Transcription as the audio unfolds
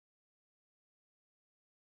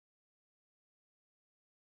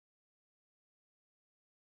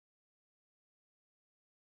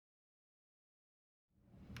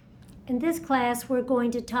In this class, we're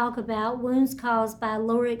going to talk about wounds caused by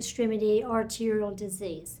lower extremity arterial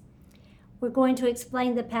disease. We're going to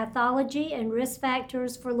explain the pathology and risk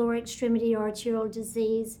factors for lower extremity arterial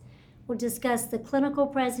disease. We'll discuss the clinical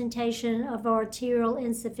presentation of arterial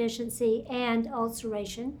insufficiency and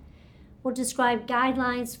ulceration. We'll describe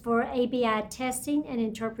guidelines for ABI testing and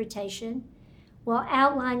interpretation. We'll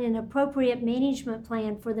outline an appropriate management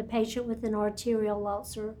plan for the patient with an arterial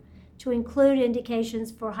ulcer to include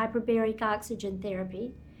indications for hyperbaric oxygen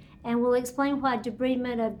therapy, and we'll explain why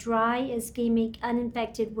debridement of dry, ischemic,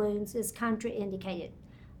 uninfected wounds is contraindicated.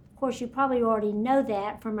 Of course, you probably already know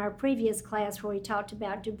that from our previous class where we talked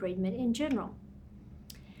about debridement in general.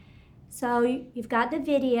 So you've got the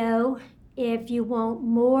video. If you want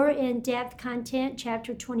more in-depth content,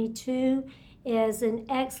 Chapter 22 is an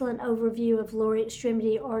excellent overview of lower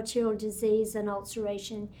extremity arterial disease and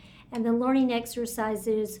ulceration, and the learning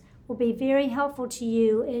exercises will be very helpful to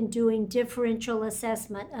you in doing differential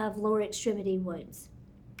assessment of lower extremity wounds.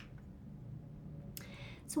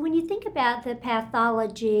 So when you think about the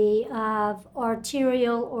pathology of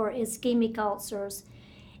arterial or ischemic ulcers,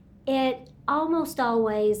 it almost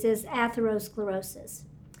always is atherosclerosis.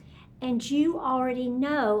 And you already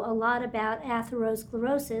know a lot about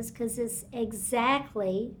atherosclerosis because it's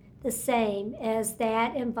exactly the same as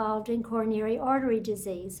that involved in coronary artery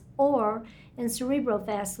disease or in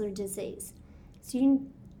cerebrovascular disease. So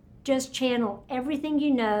you just channel everything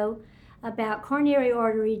you know about coronary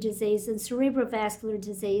artery disease and cerebrovascular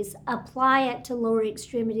disease, apply it to lower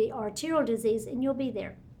extremity arterial disease, and you'll be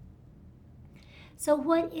there. So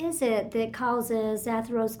what is it that causes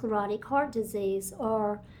atherosclerotic heart disease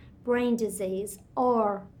or brain disease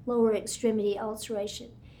or lower extremity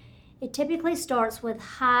ulceration? It typically starts with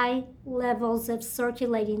high levels of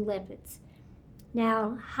circulating lipids.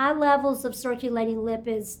 Now, high levels of circulating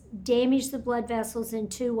lipids damage the blood vessels in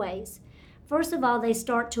two ways. First of all, they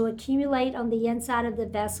start to accumulate on the inside of the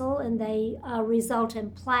vessel and they result in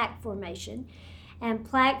plaque formation. And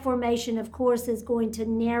plaque formation, of course, is going to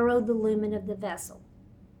narrow the lumen of the vessel.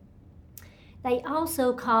 They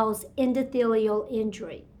also cause endothelial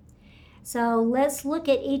injury. So let's look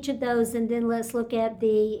at each of those and then let's look at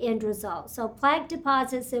the end result. So plaque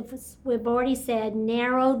deposits, as we've already said,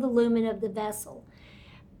 narrow the lumen of the vessel.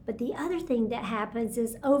 But the other thing that happens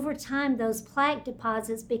is over time those plaque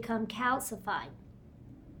deposits become calcified.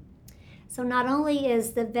 So not only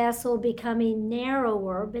is the vessel becoming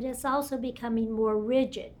narrower, but it's also becoming more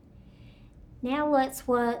rigid. Now let's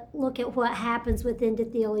look at what happens with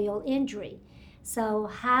endothelial injury. So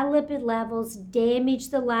high lipid levels damage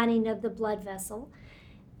the lining of the blood vessel.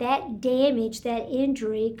 That damage, that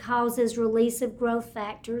injury, causes release of growth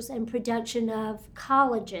factors and production of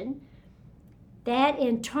collagen. That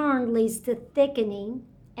in turn leads to thickening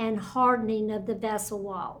and hardening of the vessel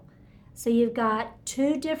wall. So you've got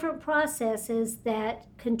two different processes that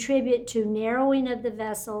contribute to narrowing of the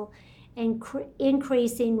vessel and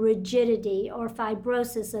increasing rigidity or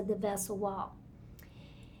fibrosis of the vessel wall.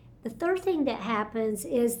 The third thing that happens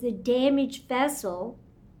is the damaged vessel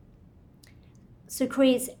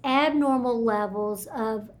secretes abnormal levels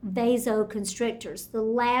of vasoconstrictors, the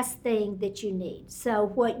last thing that you need. So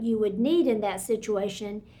what you would need in that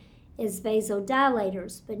situation is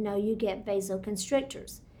vasodilators, but no, you get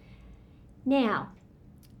vasoconstrictors. Now,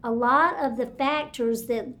 a lot of the factors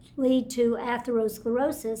that lead to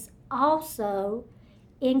atherosclerosis also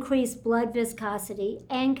increase blood viscosity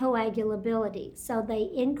and coagulability. So they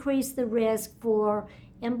increase the risk for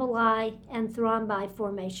emboli and thrombi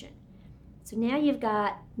formation. So now you've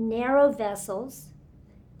got narrow vessels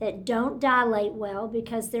that don't dilate well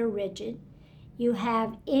because they're rigid. You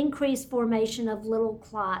have increased formation of little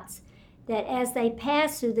clots that as they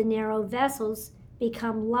pass through the narrow vessels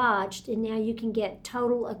become lodged, and now you can get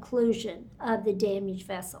total occlusion of the damaged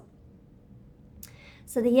vessel.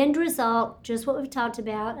 So the end result, just what we've talked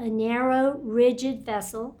about, a narrow, rigid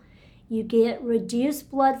vessel. You get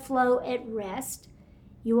reduced blood flow at rest.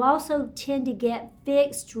 You also tend to get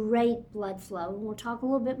fixed rate blood flow, and we'll talk a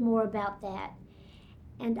little bit more about that.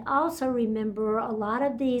 And also remember, a lot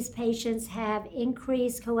of these patients have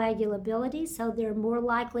increased coagulability, so they're more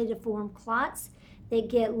likely to form clots that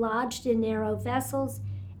get lodged in narrow vessels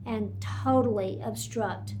and totally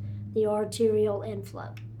obstruct the arterial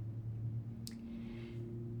inflow.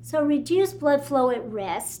 So reduced blood flow at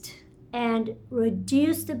rest and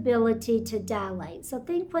reduced ability to dilate. So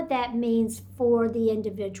think what that means for the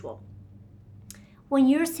individual. When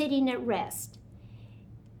you're sitting at rest,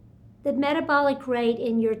 the metabolic rate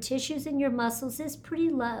in your tissues and your muscles is pretty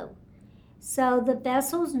low. So the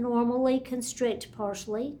vessels normally constrict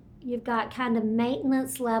partially. You've got kind of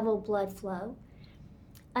maintenance level blood flow.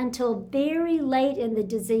 until very late in the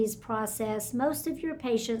disease process, most of your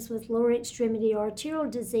patients with lower extremity or arterial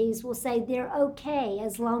disease will say they're okay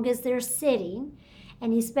as long as they're sitting,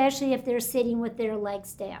 and especially if they're sitting with their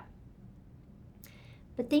legs down.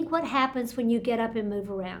 But think what happens when you get up and move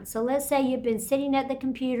around. So let's say you've been sitting at the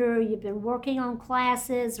computer, you've been working on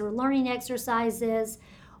classes or learning exercises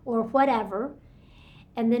or whatever,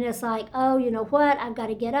 and then it's like, oh, you know what, I've got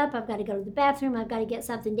to get up, I've got to go to the bathroom, I've got to get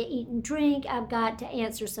something to eat and drink, I've got to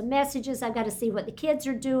answer some messages, I've got to see what the kids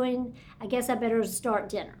are doing, I guess I better start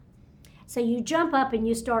dinner. So you jump up and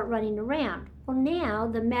you start running around. Well, now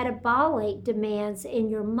the metabolic demands in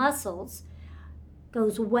your muscles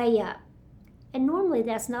goes way up. And normally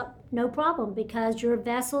that's no problem because your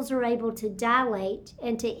vessels are able to dilate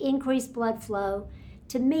and to increase blood flow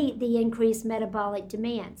to meet the increased metabolic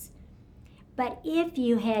demands. But if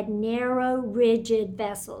you had narrow, rigid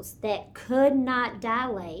vessels that could not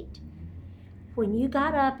dilate, when you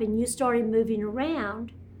got up and you started moving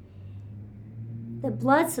around, the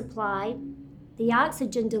blood supply, the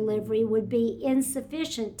oxygen delivery would be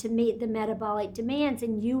insufficient to meet the metabolic demands,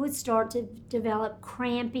 and you would start to develop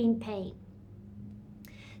cramping pain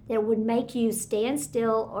that would make you stand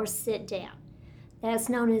still or sit down. That's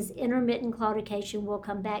known as intermittent claudication. We'll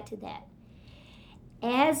come back to that.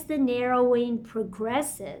 As the narrowing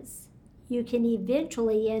progresses, you can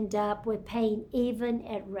eventually end up with pain even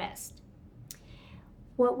at rest.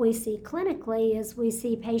 What we see clinically is we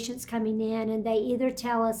see patients coming in and they either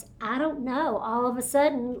tell us, I don't know, all of a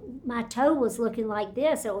sudden my toe was looking like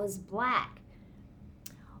this, it was black.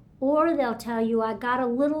 Or they'll tell you, I got a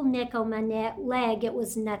little nick on my leg, it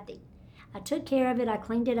was nothing. I took care of it, I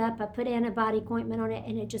cleaned it up, I put antibiotic ointment on it,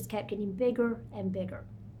 and it just kept getting bigger and bigger.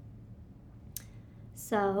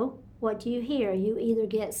 So, what do you hear? You either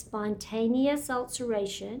get spontaneous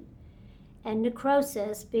ulceration and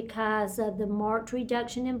necrosis because of the marked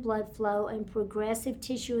reduction in blood flow and progressive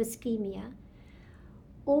tissue ischemia,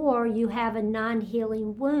 or you have a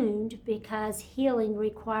non-healing wound because healing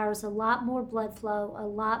requires a lot more blood flow, a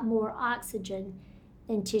lot more oxygen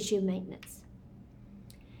than tissue maintenance.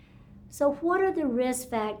 So what are the risk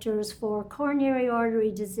factors for coronary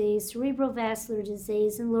artery disease, cerebral vascular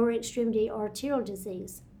disease, and lower extremity arterial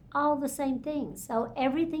disease? All the same things. So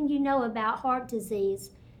everything you know about heart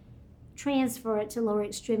disease, transfer it to lower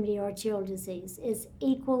extremity arterial disease is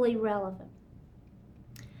equally relevant.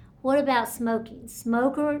 What about smoking?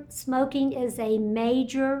 Smoking is a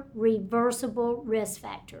major reversible risk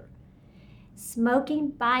factor. Smoking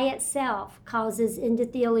by itself causes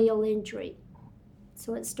endothelial injury.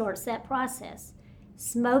 So it starts that process.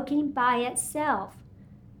 Smoking by itself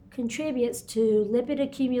contributes to lipid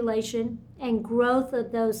accumulation and growth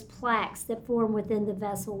of those plaques that form within the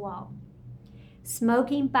vessel wall.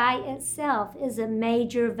 Smoking by itself is a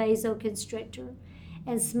major vasoconstrictor,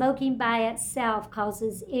 and smoking by itself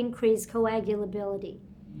causes increased coagulability.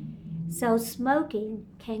 So smoking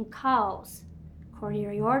can cause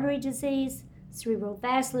coronary artery disease, cerebral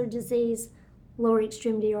vascular disease, lower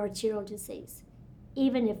extremity arterial disease,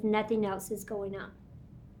 even if nothing else is going on.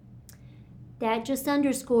 That just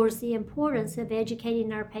underscores the importance of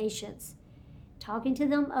educating our patients, talking to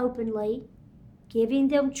them openly, giving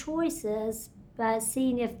them choices, but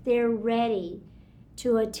seeing if they're ready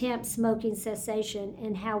to attempt smoking cessation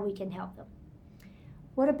and how we can help them.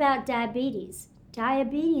 What about diabetes?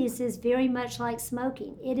 Diabetes is very much like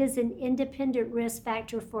smoking. It is an independent risk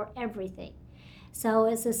factor for everything. So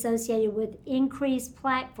it's associated with increased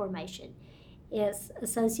plaque formation. It's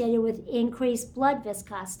associated with increased blood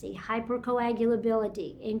viscosity,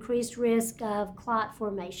 hypercoagulability, increased risk of clot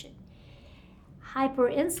formation.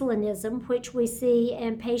 Hyperinsulinism, which we see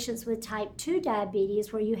in patients with type 2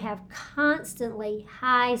 diabetes, where you have constantly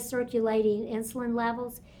high circulating insulin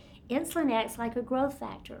levels, insulin acts like a growth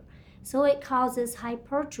factor. So it causes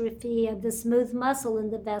hypertrophy of the smooth muscle in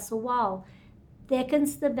the vessel wall,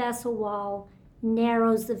 thickens the vessel wall,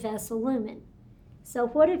 narrows the vessel lumen. So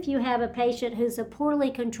what if you have a patient who's a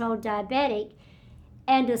poorly controlled diabetic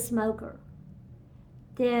and a smoker?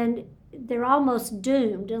 Then they're almost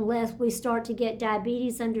doomed unless we start to get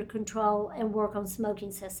diabetes under control and work on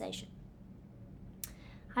smoking cessation.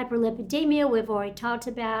 Hyperlipidemia, we've already talked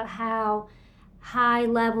about how high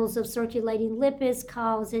levels of circulating lipids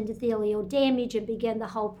cause endothelial damage and begin the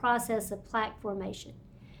whole process of plaque formation.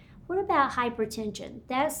 What about hypertension?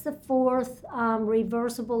 That's the fourth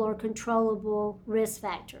reversible or controllable risk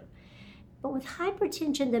factor. But with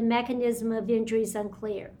hypertension, the mechanism of injury is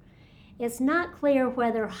unclear. It's not clear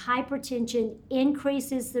whether hypertension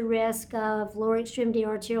increases the risk of lower extremity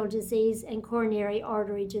arterial disease and coronary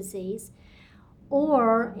artery disease,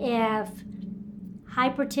 or if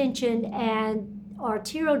hypertension and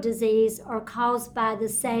arterial disease are caused by the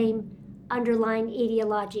same underlying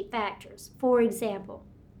etiologic factors. For example,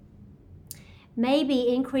 maybe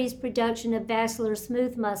increased production of vascular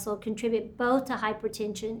smooth muscle contribute both to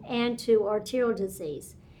hypertension and to arterial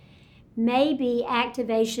disease. Maybe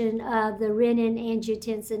activation of the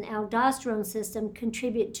renin-angiotensin-aldosterone system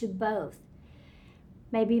contribute to both.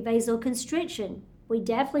 Maybe vasoconstriction. We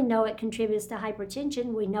definitely know it contributes to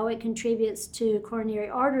hypertension. We know it contributes to coronary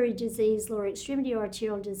artery disease, lower extremity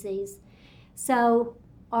arterial disease. So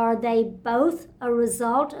are they both a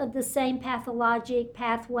result of the same pathologic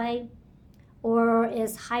pathway, or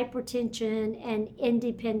is hypertension an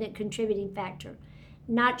independent contributing factor?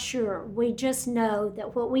 Not sure. We just know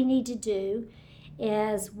that what we need to do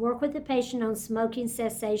is work with the patient on smoking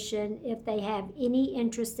cessation if they have any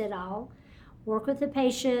interest at all, work with the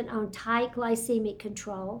patient on tight glycemic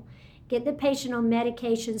control, get the patient on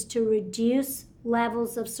medications to reduce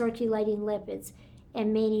levels of circulating lipids,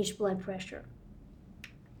 and manage blood pressure.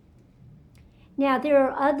 Now, there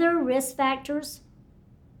are other risk factors.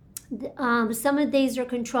 Some of these are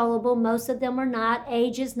controllable, most of them are not.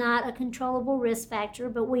 Age is not a controllable risk factor,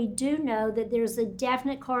 but we do know that there's a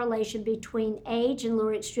definite correlation between age and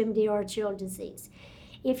lower extremity arterial disease.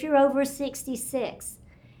 If you're over 66,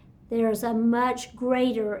 there's a much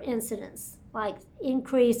greater incidence, like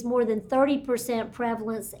increase more than 30%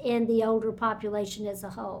 prevalence in the older population as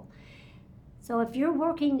a whole. So if you're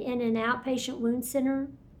working in an outpatient wound center,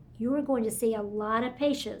 you are going to see a lot of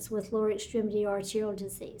patients with lower extremity arterial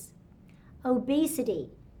disease. Obesity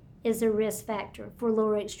is a risk factor for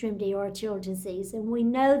lower extremity arterial disease, and we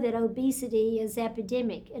know that obesity is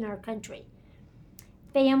epidemic in our country.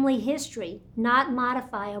 Family history, not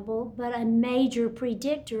modifiable, but a major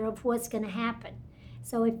predictor of what's going to happen.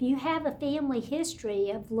 So if you have a family history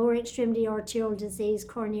of lower extremity arterial disease,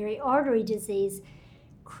 coronary artery disease,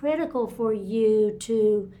 critical for you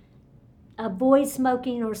to avoid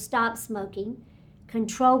smoking or stop smoking,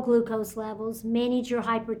 control glucose levels, manage your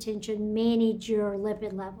hypertension, manage your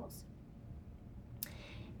lipid levels.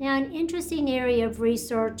 Now, an interesting area of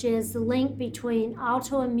research is the link between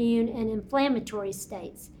autoimmune and inflammatory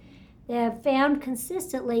states. They have found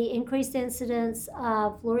consistently increased incidence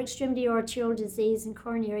of lower extremity arterial disease and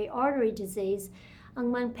coronary artery disease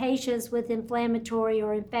among patients with inflammatory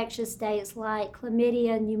or infectious states like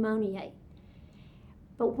chlamydia and pneumonia.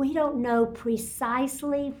 But we don't know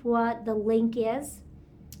precisely what the link is.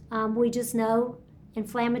 We just know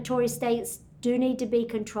inflammatory states do need to be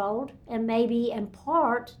controlled, and maybe in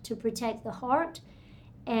part to protect the heart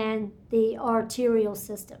and the arterial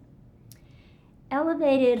system.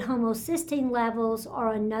 Elevated homocysteine levels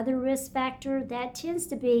are another risk factor that tends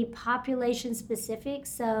to be population specific.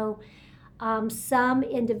 So some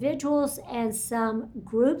individuals and some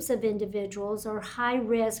groups of individuals are high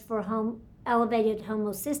risk for elevated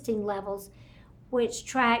homocysteine levels, which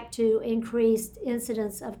track to increased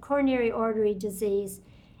incidence of coronary artery disease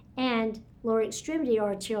and lower extremity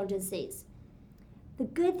arterial disease. The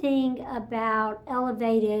good thing about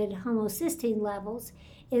elevated homocysteine levels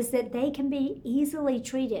is that they can be easily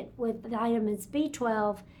treated with vitamins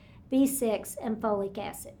B12, B6, and folic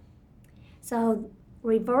acid. So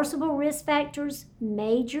reversible risk factors,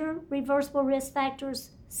 major reversible risk factors,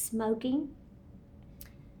 smoking,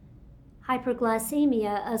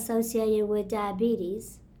 hyperglycemia associated with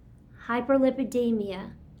diabetes,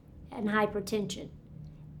 hyperlipidemia, and hypertension.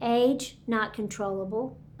 Age, not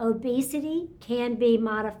controllable. Obesity can be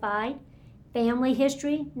modified. Family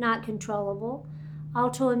history, not controllable.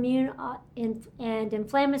 Autoimmune and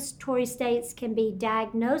inflammatory states can be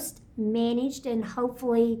diagnosed, managed, and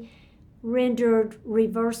hopefully rendered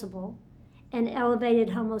reversible. And elevated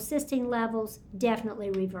homocysteine levels, definitely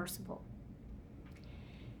reversible.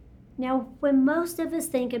 Now, when most of us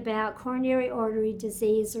think about coronary artery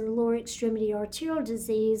disease or lower extremity arterial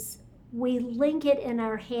disease, we link it in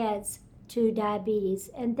our heads to diabetes,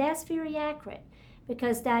 and that's very accurate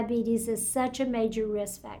because diabetes is such a major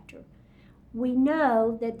risk factor. We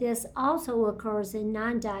know that this also occurs in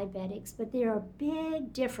non-diabetics, but there are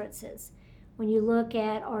big differences when you look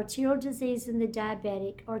at arterial disease in the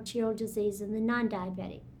diabetic, arterial disease in the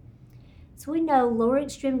non-diabetic. So we know lower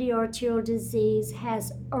extremity arterial disease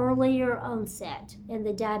has earlier onset in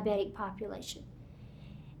the diabetic population.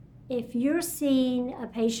 If you're seeing a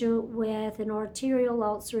patient with an arterial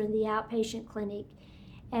ulcer in the outpatient clinic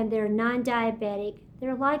and they're non-diabetic,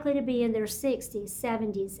 they're likely to be in their 60s,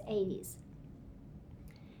 70s, 80s.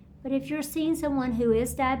 But if you're seeing someone who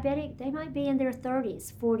is diabetic, they might be in their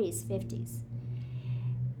 30s, 40s, 50s.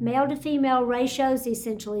 Male to female ratio is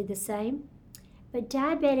essentially the same. But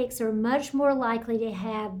diabetics are much more likely to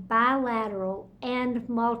have bilateral and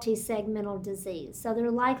multi-segmental disease. So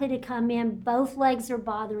they're likely to come in, both legs are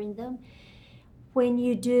bothering them. When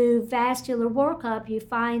you do vascular workup, you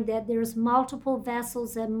find that there's multiple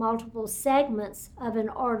vessels and multiple segments of an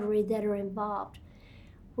artery that are involved,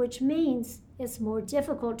 which means it's more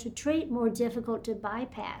difficult to treat, more difficult to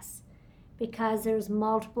bypass, because there's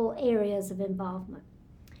multiple areas of involvement.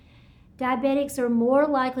 Diabetics are more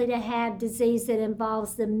likely to have disease that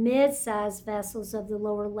involves the mid-sized vessels of the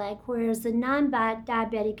lower leg, whereas the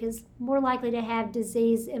non-diabetic is more likely to have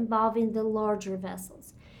disease involving the larger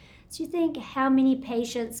vessels. So you think how many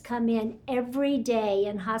patients come in every day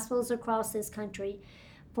in hospitals across this country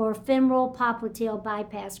for femoral popliteal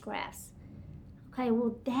bypass grafts? Okay,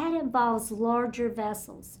 well, that involves larger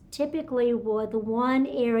vessels, typically with one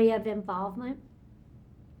area of involvement.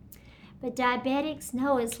 But diabetics,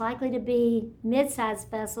 no, it's likely to be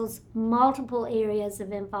mid-sized vessels, multiple areas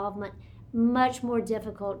of involvement, much more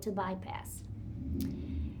difficult to bypass.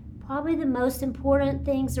 Probably the most important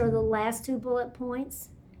things are the last two bullet points.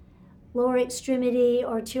 Lower extremity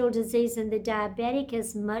arterial disease in the diabetic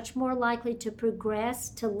is much more likely to progress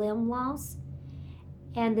to limb loss.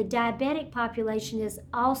 And the diabetic population is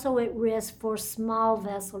also at risk for small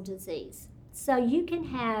vessel disease. So you can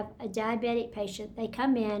have a diabetic patient, they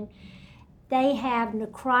come in, they have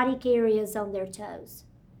necrotic areas on their toes.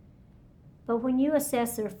 But when you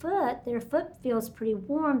assess their foot feels pretty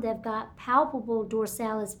warm, they've got palpable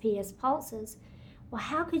dorsalis pedis pulses. Well,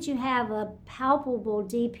 how could you have a palpable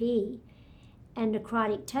DP and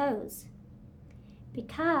necrotic toes?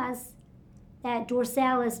 Because that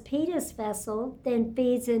dorsalis pedis vessel then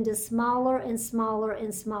feeds into smaller and smaller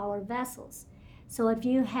and smaller vessels. So if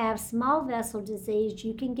you have small vessel disease,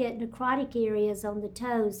 you can get necrotic areas on the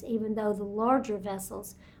toes even though the larger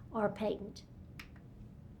vessels are patent.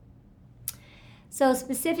 So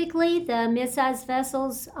specifically, the mid-sized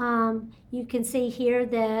vessels, you can see here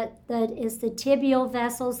that is the tibial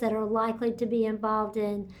vessels that are likely to be involved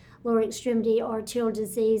in lower extremity arterial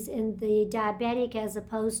disease in the diabetic as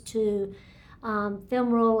opposed to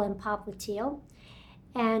femoral and popliteal.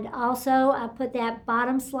 And also, I put that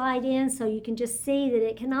bottom slide in so you can just see that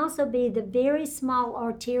it can also be the very small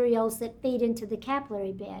arterioles that feed into the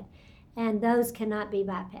capillary bed, and those cannot be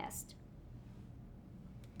bypassed.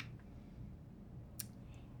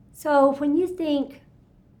 So when you think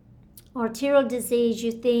arterial disease,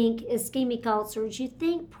 you think ischemic ulcers, you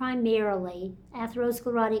think primarily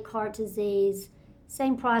atherosclerotic heart disease,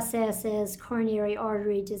 same process as coronary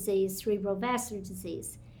artery disease, cerebrovascular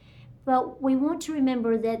disease. But we want to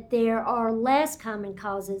remember that there are less common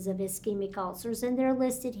causes of ischemic ulcers, and they're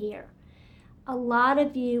listed here. A lot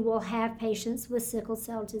of you will have patients with sickle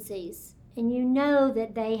cell disease, and you know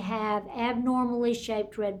that they have abnormally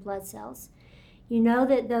shaped red blood cells. You know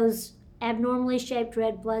that those abnormally shaped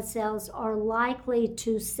red blood cells are likely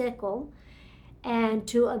to sickle and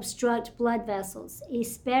to obstruct blood vessels,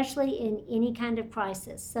 especially in any kind of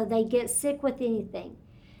crisis. So they get sick with anything.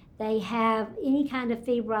 They have any kind of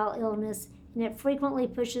febrile illness, and it frequently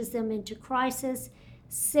pushes them into crisis,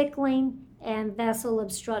 sickling, and vessel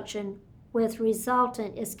obstruction with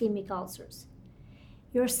resultant ischemic ulcers.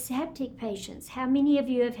 Your septic patients, how many of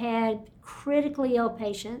you have had critically ill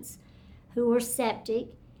patients who were septic,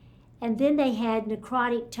 and then they had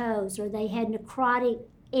necrotic toes, or they had necrotic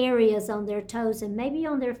areas on their toes and maybe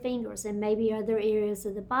on their fingers and maybe other areas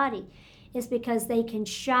of the body? It's because they can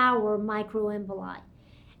shower microemboli.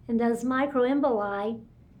 And those microemboli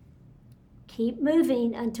keep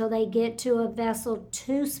moving until they get to a vessel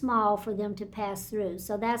too small for them to pass through.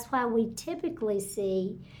 So that's why we typically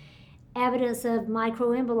see evidence of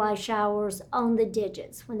microemboli showers on the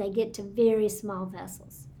digits when they get to very small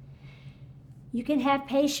vessels. You can have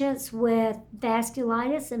patients with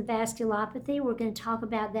vasculitis and vasculopathy. We're going to talk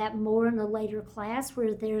about that more in a later class,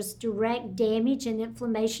 where there's direct damage and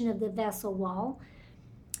inflammation of the vessel wall.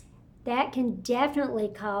 That can definitely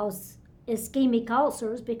cause ischemic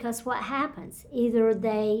ulcers, because what happens? Either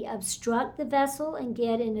they obstruct the vessel and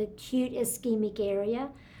get an acute ischemic area,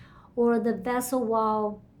 or the vessel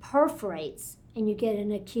wall perforates and you get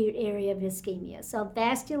an acute area of ischemia. So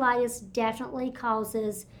vasculitis definitely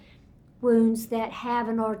causes wounds that have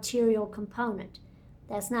an arterial component.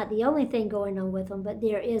 That's not the only thing going on with them, but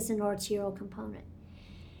there is an arterial component.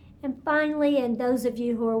 And finally, and those of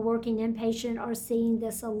you who are working inpatient are seeing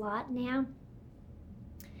this a lot now,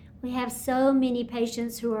 we have so many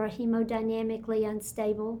patients who are hemodynamically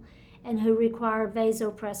unstable and who require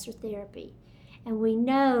vasopressor therapy. And we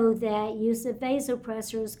know that use of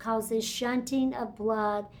vasopressors causes shunting of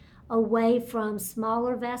blood away from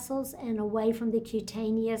smaller vessels and away from the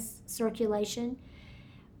cutaneous circulation.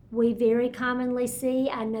 We very commonly see,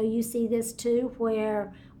 I know you see this too,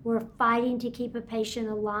 where we're fighting to keep a patient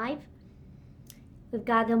alive. We've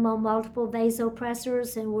got them on multiple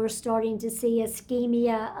vasopressors and we're starting to see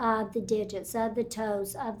ischemia of the digits, of the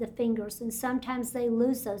toes, of the fingers, and sometimes they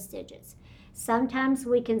lose those digits. Sometimes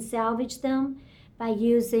we can salvage them by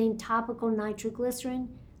using topical nitroglycerin,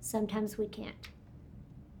 sometimes we can't.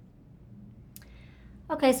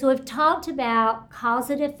 Okay, so we've talked about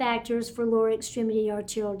causative factors for lower extremity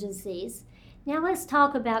arterial disease. Now let's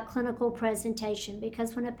talk about clinical presentation,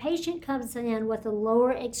 because when a patient comes in with a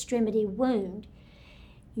lower extremity wound,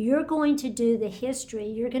 you're going to do the history,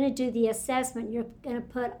 you're going to do the assessment, you're going to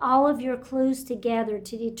put all of your clues together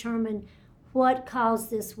to determine what caused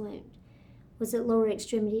this wound. Was it lower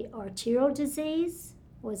extremity arterial disease?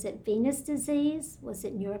 Was it venous disease? Was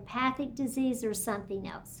it neuropathic disease or something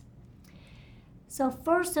else? So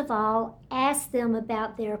first of all, ask them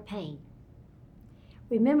about their pain.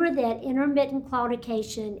 Remember that intermittent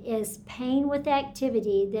claudication is pain with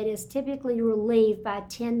activity that is typically relieved by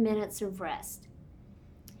 10 minutes of rest.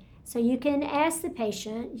 So you can ask the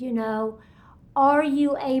patient, are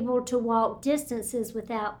you able to walk distances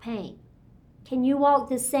without pain? Can you walk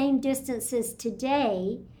the same distances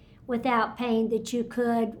today without pain that you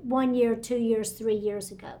could 1 year, 2 years, 3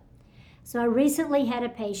 years ago? So I recently had a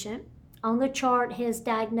patient. On the chart, his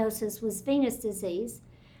diagnosis was venous disease.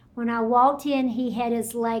 When I walked in, he had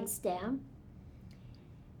his legs down.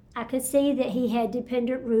 I could see that he had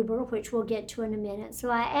dependent rubor, which we'll get to in a minute.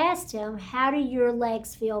 So I asked him, how do your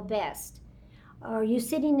legs feel best? Are you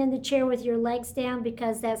sitting in the chair with your legs down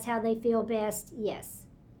because that's how they feel best? Yes.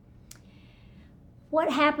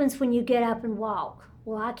 What happens when you get up and walk?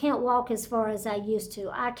 Well, I can't walk as far as I used to.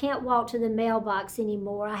 I can't walk to the mailbox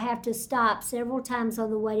anymore. I have to stop several times on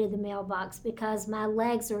the way to the mailbox because my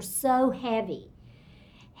legs are so heavy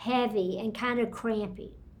and kind of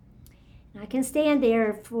crampy. I can stand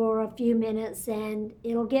there for a few minutes and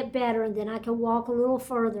it'll get better, and then I can walk a little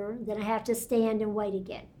further, then I have to stand and wait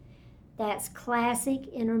again. That's classic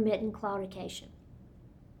intermittent claudication.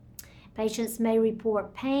 Patients may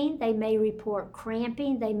report pain, they may report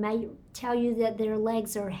cramping, they may tell you that their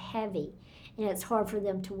legs are heavy and it's hard for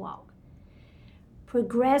them to walk.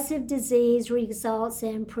 Progressive disease results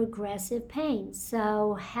in progressive pain.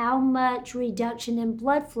 So how much reduction in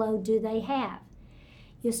blood flow do they have?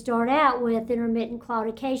 You start out with intermittent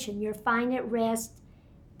claudication. You're fine at rest.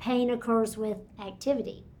 Pain occurs with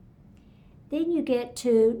activity. Then you get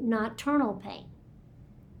to nocturnal pain.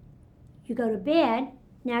 You go to bed.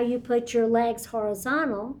 Now you put your legs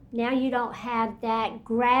horizontal. Now you don't have that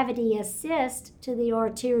gravity assist to the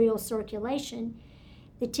arterial circulation.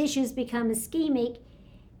 The tissues become ischemic.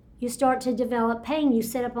 You start to develop pain. You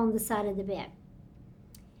sit up on the side of the bed.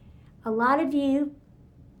 A lot of you,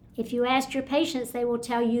 if you ask your patients, they will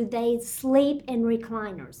tell you they sleep in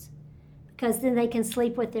recliners because then they can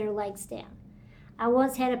sleep with their legs down. I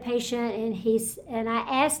once had a patient and I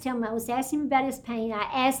was asking him about his pain. I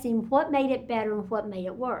asked him what made it better and what made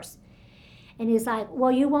it worse. And he's like,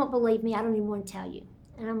 well, you won't believe me. I don't even want to tell you.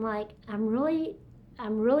 And I'm like, I'm really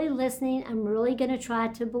listening. I'm really going to try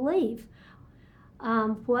to believe.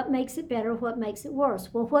 What makes it better? What makes it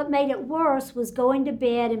worse? Well, what made it worse was going to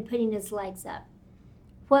bed and putting his legs up.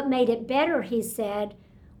 What made it better, he said,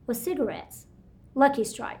 was cigarettes, Lucky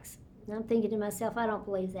Strikes. And I'm thinking to myself, I don't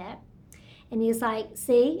believe that. And he's like,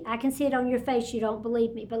 see, I can see it on your face. You don't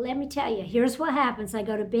believe me. But let me tell you, here's what happens. I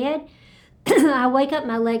go to bed. I wake up.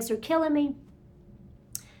 My legs are killing me.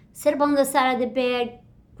 Sit up on the side of the bed,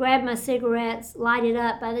 grab my cigarettes, light it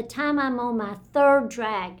up. By the time I'm on my third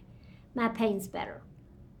drag, my pain's better.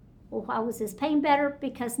 Well, why was his pain better?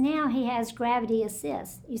 Because now he has gravity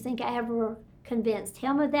assist. You think I ever convinced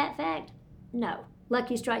him of that fact? No.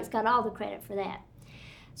 Lucky Strike's got all the credit for that.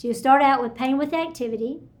 So you start out with pain with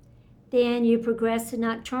activity, then you progress to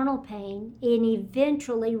nocturnal pain, and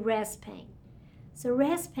eventually rest pain. So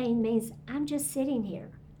rest pain means I'm just sitting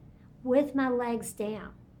here with my legs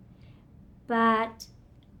down, but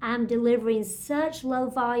I'm delivering such low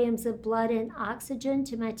volumes of blood and oxygen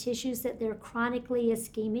to my tissues that they're chronically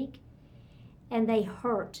ischemic and they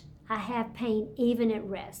hurt. I have pain even at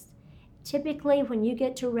rest. Typically, when you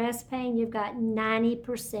get to rest pain, you've got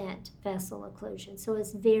 90% vessel occlusion, so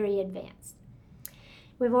it's very advanced.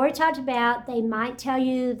 We've already talked about they might tell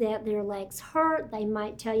you that their legs hurt. They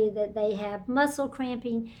might tell you that they have muscle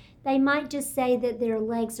cramping. They might just say that their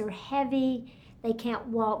legs are heavy. They can't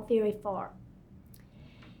walk very far.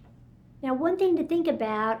 Now, one thing to think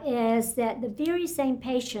about is that the very same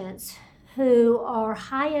patients who are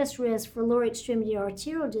highest risk for lower extremity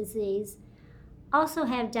arterial disease also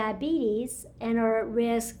have diabetes and are at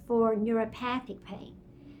risk for neuropathic pain.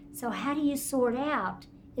 So how do you sort out,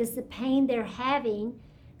 is the pain they're having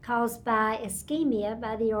caused by ischemia,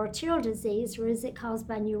 by the arterial disease, or is it caused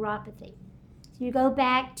by neuropathy? So you go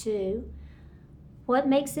back to what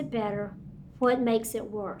makes it better, what makes it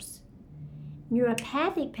worse.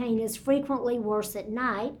 Neuropathic pain is frequently worse at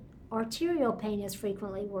night. Arterial pain is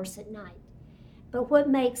frequently worse at night. But what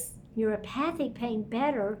makes neuropathic pain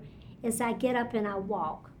better is I get up and I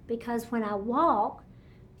walk. Because when I walk,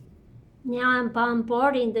 now I'm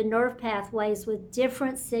bombarding the nerve pathways with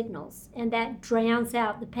different signals, and that drowns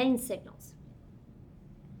out the pain signals.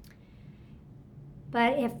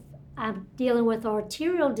 But if I'm dealing with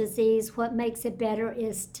arterial disease, what makes it better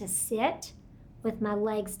is to sit with my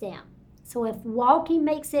legs down. So if walking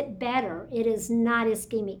makes it better, it is not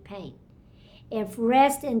ischemic pain. If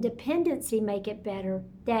rest and dependency make it better,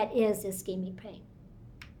 that is ischemic pain.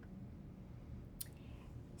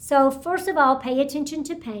 So first of all, pay attention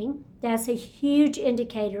to pain. That's a huge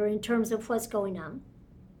indicator in terms of what's going on.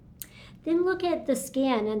 Then look at the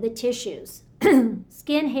skin and the tissues,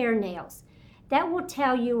 skin, hair, nails. That will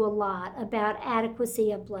tell you a lot about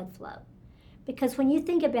adequacy of blood flow. Because when you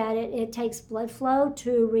think about it, it takes blood flow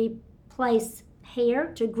to replace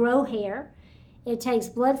hair, to grow hair. It takes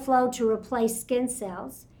blood flow to replace skin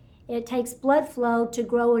cells. It takes blood flow to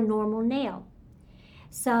grow a normal nail.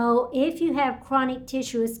 So if you have chronic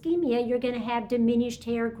tissue ischemia, you're going to have diminished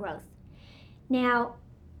hair growth. Now,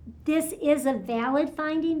 this is a valid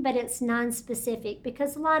finding, but it's non-specific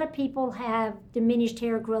because a lot of people have diminished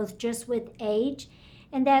hair growth just with age,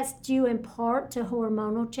 and that's due in part to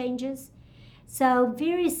hormonal changes. So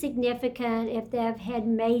very significant if they've had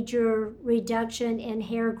major reduction in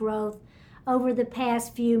hair growth over the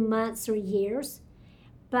past few months or years.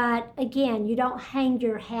 But again, you don't hang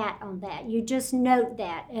your hat on that. You just note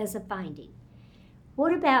that as a finding.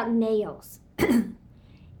 What about nails?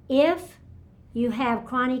 If you have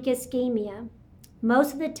chronic ischemia,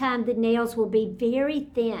 most of the time the nails will be very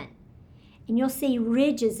thin, and you'll see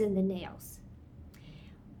ridges in the nails.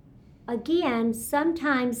 Again,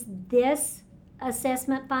 sometimes this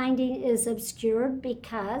assessment finding is obscured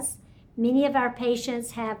because many of our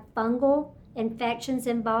patients have fungal infections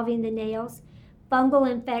involving the nails. Fungal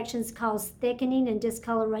infections cause thickening and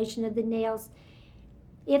discoloration of the nails.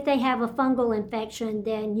 If they have a fungal infection,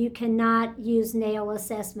 then you cannot use nail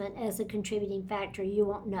assessment as a contributing factor. You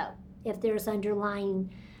won't know if there's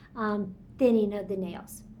underlying thinning of the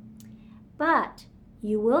nails. But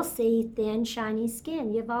you will see thin, shiny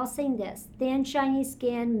skin. You've all seen this. Thin, shiny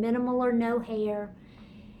skin, minimal or no hair.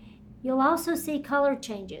 You'll also see color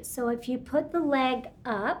changes. So if you put the leg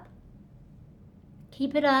up,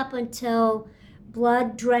 keep it up until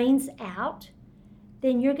blood drains out,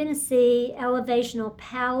 then you're going to see elevational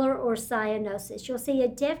pallor or cyanosis. You'll see a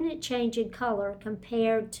definite change in color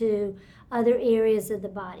compared to other areas of the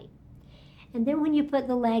body. And then when you put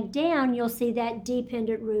the leg down, you'll see that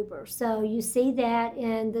dependent rubor. So you see that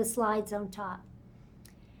in the slides on top.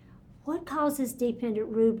 What causes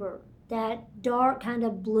dependent rubor? That dark kind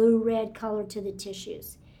of blue-red color to the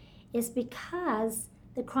tissues. It's because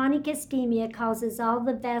the chronic ischemia causes all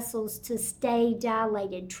the vessels to stay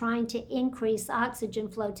dilated, trying to increase oxygen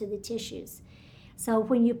flow to the tissues. So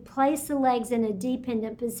when you place the legs in a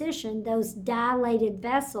dependent position, those dilated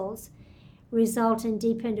vessels result in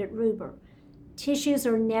dependent rubor. Tissues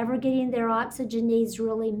are never getting their oxygen needs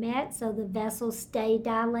really met, so the vessels stay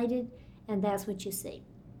dilated, and that's what you see.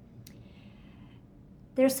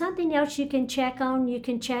 There's something else you can check on. You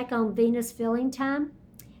can check on venous filling time.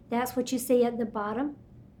 That's what you see at the bottom.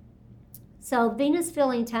 So venous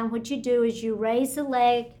filling time, what you do is you raise the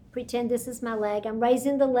leg, pretend this is my leg. I'm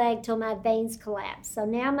raising the leg till my veins collapse. So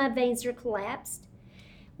now my veins are collapsed.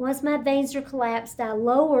 Once my veins are collapsed, I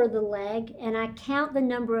lower the leg and I count the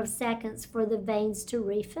number of seconds for the veins to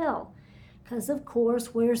refill. Because of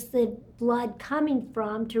course, where's the blood coming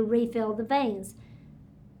from to refill the veins?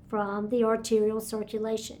 From the arterial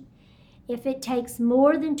circulation. If it takes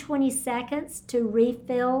more than 20 seconds to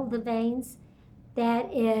refill the veins,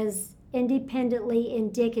 that is independently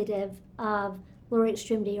indicative of lower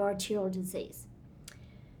extremity arterial disease.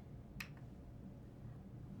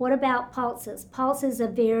 What about pulses? Pulse is a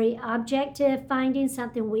very objective finding,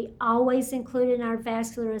 something we always include in our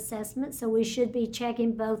vascular assessment, so we should be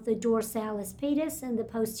checking both the dorsalis pedis and the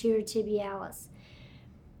posterior tibialis.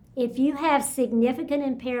 If you have significant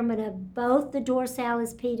impairment of both the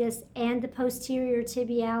dorsalis pedis and the posterior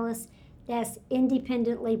tibialis, that's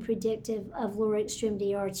independently predictive of lower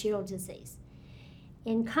extremity arterial disease.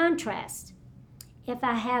 In contrast, If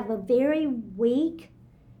I have a very weak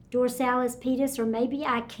dorsalis pedis, or maybe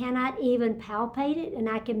I cannot even palpate it and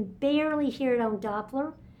I can barely hear it on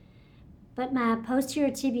Doppler, but my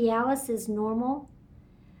posterior tibialis is normal,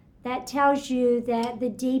 that tells you that the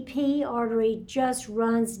DP artery just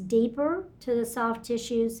runs deeper to the soft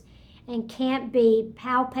tissues and can't be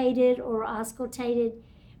palpated or auscultated.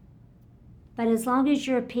 But as long as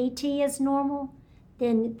your PT is normal,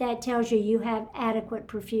 then that tells you you have adequate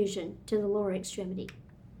perfusion to the lower extremity.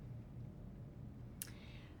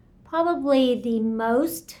 Probably the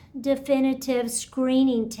most definitive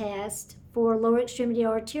screening test for lower extremity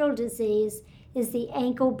arterial disease is the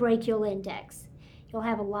ankle brachial index. You'll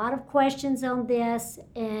have a lot of questions on this.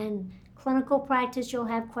 In clinical practice, you'll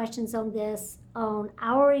have questions on this on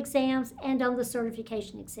our exams and on the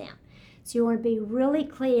certification exam. So you want to be really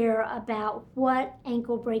clear about what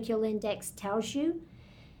ankle brachial index tells you,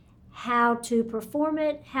 how to perform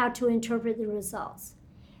it, how to interpret the results.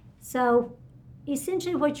 So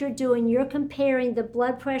essentially what you're doing, you're comparing the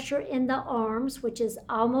blood pressure in the arms, which is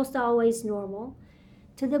almost always normal,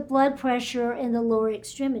 to the blood pressure in the lower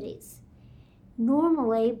extremities.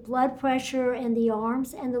 Normally, blood pressure in the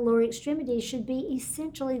arms and the lower extremities should be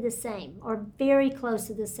essentially the same or very close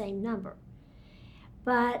to the same number.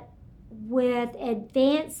 But with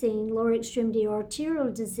advancing lower extremity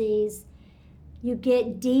arterial disease, you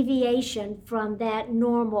get deviation from that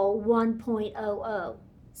normal 1.00.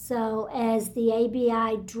 So as the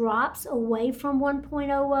ABI drops away from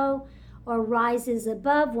 1.00 or rises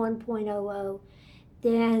above 1.00,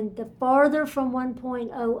 then the farther from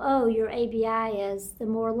 1.00 your ABI is, the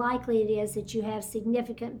more likely it is that you have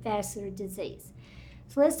significant vascular disease.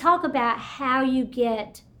 So let's talk about how you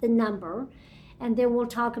get the number, and then we'll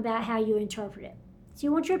talk about how you interpret it. So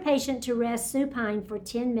you want your patient to rest supine for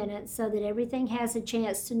 10 minutes so that everything has a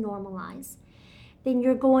chance to normalize. Then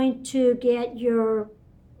you're going to get your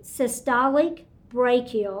systolic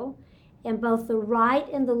brachial in both the right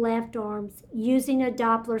and the left arms using a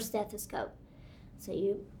Doppler stethoscope. So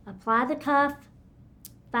you apply the cuff,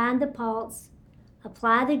 find the pulse,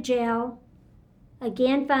 apply the gel,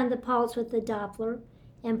 again find the pulse with the Doppler,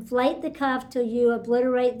 inflate the cuff till you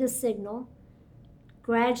obliterate the signal,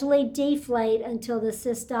 gradually deflate until the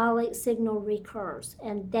systolic signal recurs,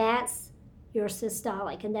 and that's your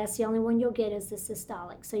systolic, and that's the only one you'll get is the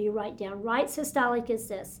systolic. So you write down right systolic is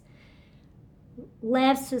this,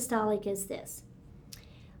 left systolic is this.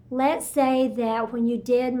 Let's say that when you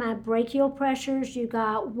did my brachial pressures, you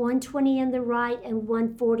got 120 in the right and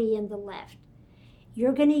 140 in the left.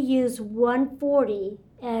 You're going to use 140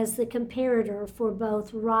 as the comparator for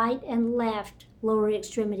both right and left lower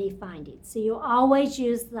extremity findings. So you always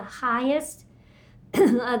use the highest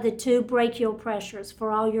of the two brachial pressures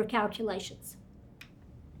for all your calculations.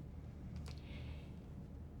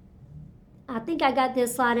 I think I got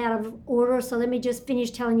this slide out of order, so let me just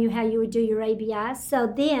finish telling you how you would do your ABI. So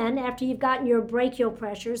then, after you've gotten your brachial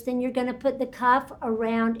pressures, then you're going to put the cuff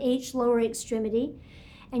around each lower extremity,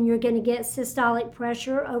 and you're going to get systolic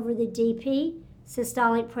pressure over the DP,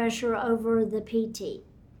 systolic pressure over the PT.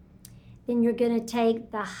 Then you're going to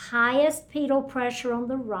take the highest pedal pressure on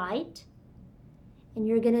the right, and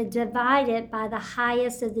you're going to divide it by the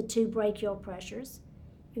highest of the two brachial pressures.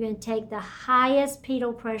 You're going to take the highest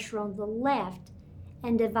pedal pressure on the left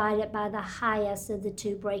and divide it by the highest of the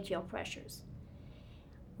two brachial pressures.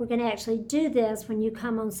 We're going to actually do this when you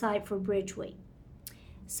come on site for Bridge Week.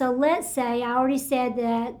 So let's say, I already said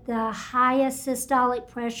that the highest systolic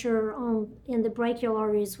pressure in the brachial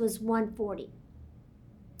arteries was 140.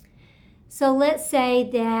 So let's say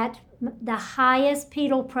that the highest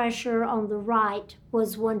pedal pressure on the right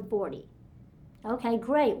was 140. Okay,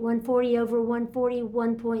 great. 140 over 140,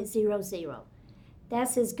 1.00.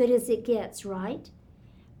 That's as good as it gets, right?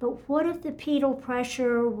 But what if the pedal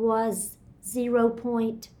pressure was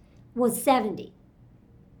 70?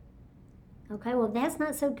 Okay, well, that's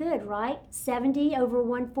not so good, right? 70 over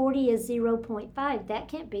 140 is 0.5. That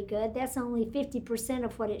can't be good. That's only 50%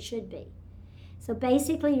 of what it should be. So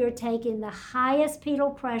basically, you're taking the highest pedal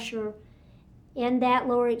pressure in that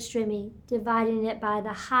lower extremity, dividing it by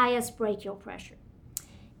the highest brachial pressure.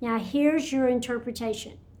 Now, here's your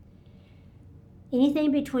interpretation.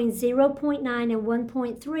 Anything between 0.9 and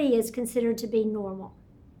 1.3 is considered to be normal.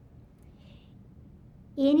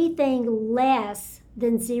 Anything less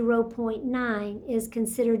than 0.9 is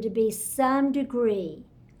considered to be some degree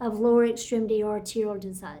of lower extremity arterial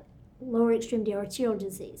disease.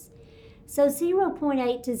 So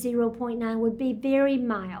 0.8 to 0.9 would be very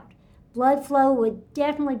mild. Blood flow would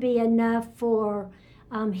definitely be enough for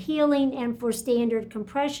healing and for standard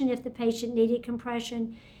compression if the patient needed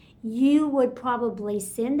compression. you would probably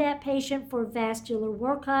send that patient for vascular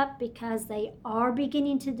workup because they are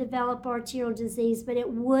beginning to develop arterial disease, but it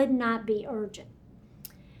would not be urgent.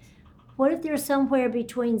 What if they're somewhere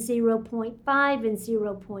between 0.5 and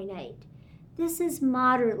 0.8? This is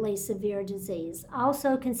moderately severe disease,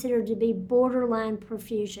 also considered to be borderline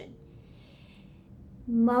perfusion.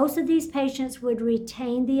 Most of these patients would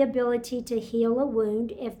retain the ability to heal a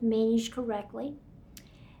wound if managed correctly.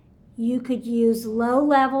 You could use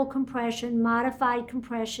low-level compression, modified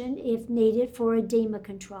compression if needed for edema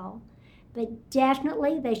control, but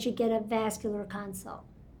definitely they should get a vascular consult.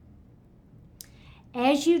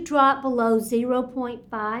 As you drop below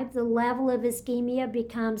 0.5, the level of ischemia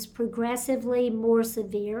becomes progressively more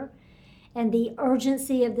severe, and the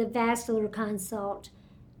urgency of the vascular consult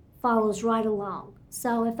follows right along.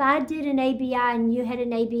 So if I did an ABI and you had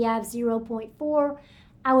an ABI of 0.4,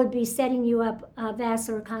 I would be setting you up a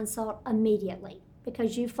vascular consult immediately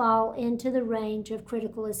because you fall into the range of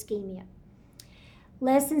critical ischemia.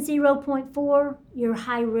 Less than 0.4, you're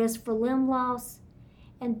high risk for limb loss.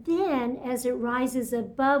 And then as it rises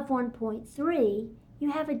above 1.3,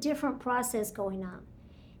 you have a different process going on.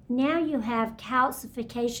 Now you have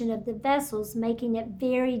calcification of the vessels, making it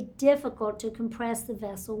very difficult to compress the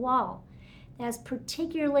vessel wall. That's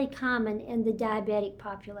particularly common in the diabetic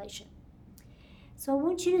population. So I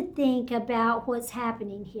want you to think about what's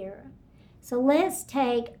happening here. So let's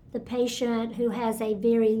take the patient who has a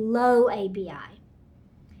very low ABI.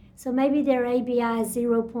 So maybe their ABI is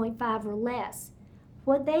 0.5 or less.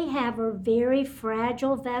 What they have are very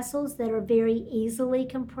fragile vessels that are very easily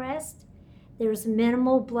compressed. There's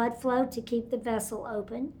minimal blood flow to keep the vessel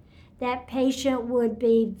open. That patient would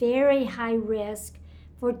be very high risk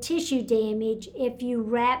for tissue damage if you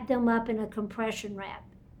wrap them up in a compression wrap.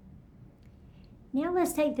 Now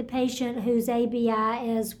let's take the patient whose ABI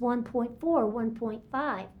is 1.4,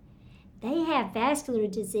 1.5. They have vascular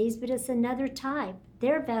disease, but it's another type.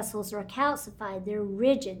 Their vessels are calcified, they're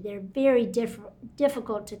rigid, they're very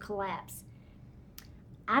difficult to collapse.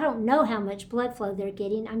 I don't know how much blood flow they're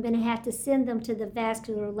getting. I'm going to have to send them to the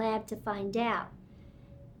vascular lab to find out.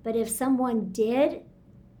 But if someone did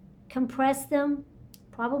compress them,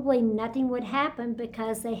 probably nothing would happen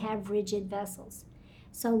because they have rigid vessels.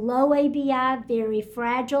 So low ABI, very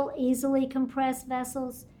fragile, easily compressed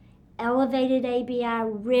vessels. Elevated ABI,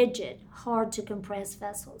 rigid, hard to compress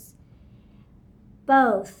vessels.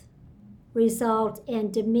 Both result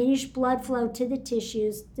in diminished blood flow to the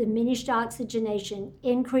tissues, diminished oxygenation,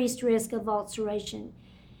 increased risk of ulceration,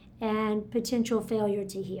 and potential failure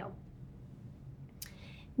to heal.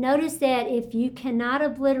 Notice that if you cannot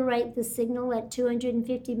obliterate the signal at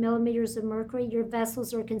 250 millimeters of mercury, your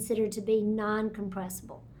vessels are considered to be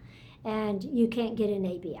non-compressible, and you can't get an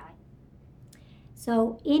ABI.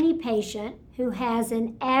 So any patient who has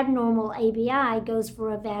an abnormal ABI goes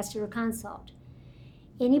for a vascular consult.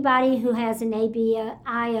 Anybody who has an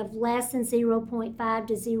ABI of less than 0.5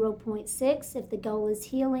 to 0.6, if the goal is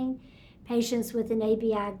healing, patients with an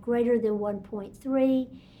ABI greater than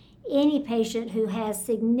 1.3, any patient who has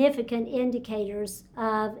significant indicators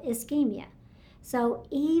of ischemia. So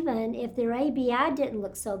even if their ABI didn't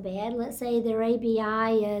look so bad, let's say their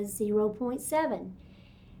ABI is 0.7,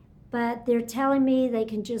 but they're telling me they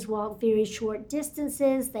can just walk very short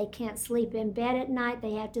distances, they can't sleep in bed at night,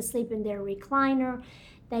 they have to sleep in their recliner,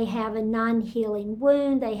 they have a non-healing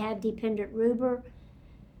wound, they have dependent rubor,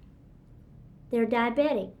 they're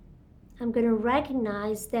diabetic. I'm going to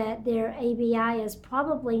recognize that their ABI is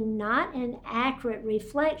probably not an accurate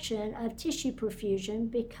reflection of tissue perfusion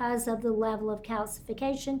because of the level of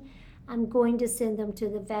calcification. I'm going to send them to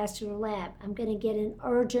the vascular lab. I'm going to get an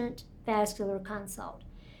urgent vascular consult.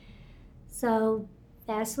 So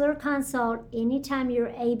vascular consult anytime your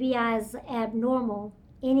ABI is abnormal,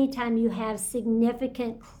 anytime you have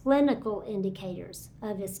significant clinical indicators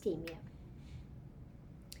of ischemia.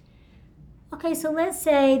 Okay, so let's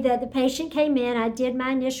say that the patient came in, I did my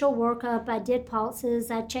initial workup, I did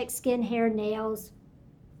pulses, I checked skin, hair, nails,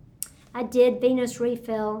 I did venous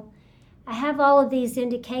refill. I have all of these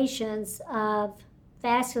indications of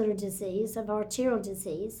vascular disease, of arterial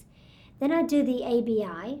disease. Then I do the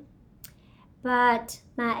ABI, but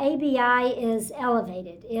my ABI is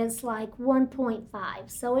elevated. It's like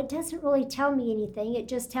 1.5, so it doesn't really tell me anything. It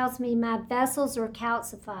just tells me my vessels are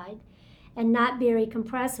calcified and not very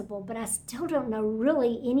compressible, but I still don't know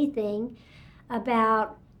really anything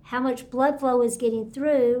about how much blood flow is getting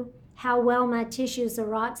through, how well my tissues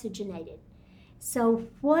are oxygenated. So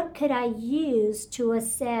what could I use to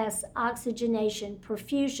assess oxygenation,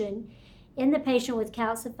 perfusion in the patient with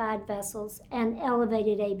calcified vessels and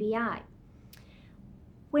elevated ABI?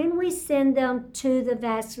 When we send them to the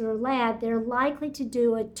vascular lab, they're likely to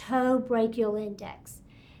do a toe brachial index.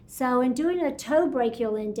 So in doing a toe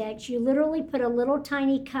brachial index, you literally put a little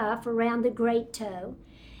tiny cuff around the great toe,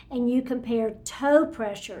 and you compare toe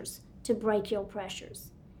pressures to brachial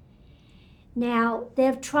pressures. Now,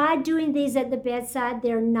 they've tried doing these at the bedside.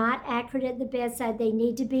 They're not accurate at the bedside. They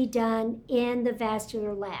need to be done in the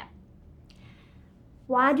vascular lab.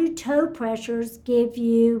 Why do toe pressures give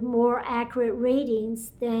you more accurate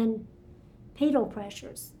readings than pedal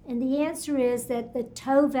pressures? And the answer is that the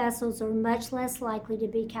toe vessels are much less likely to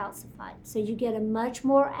be calcified. So you get a much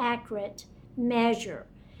more accurate measure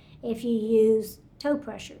if you use toe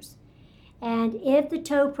pressures. And if the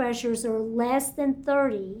toe pressures are less than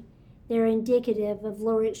 30, they're indicative of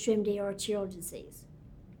lower extremity arterial disease.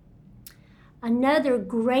 Another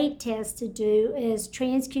great test to do is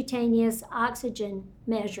transcutaneous oxygen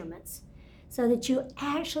measurements, so that you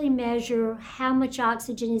actually measure how much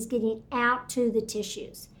oxygen is getting out to the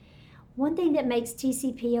tissues. One thing that makes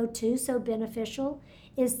TCPO2 so beneficial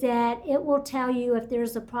is that it will tell you if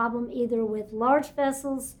there's a problem either with large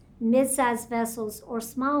vessels, mid-sized vessels, or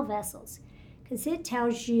small vessels, because it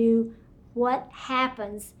tells you what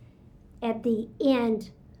happens at the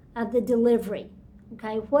end of the delivery.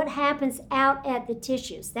 Okay, what happens out at the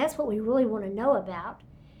tissues? That's what we really want to know about.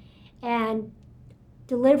 And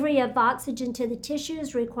delivery of oxygen to the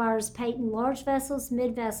tissues requires patent large vessels,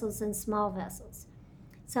 mid vessels, and small vessels.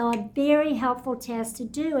 So a very helpful test to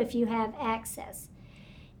do if you have access.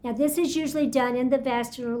 Now, this is usually done in the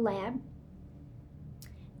vascular lab.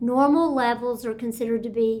 Normal levels are considered to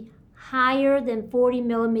be higher than 40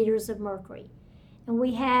 millimeters of mercury. And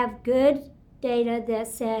we have good data that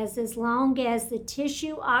says as long as the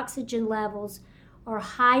tissue oxygen levels are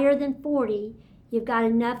higher than 40, you've got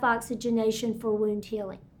enough oxygenation for wound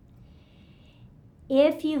healing.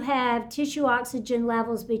 If you have tissue oxygen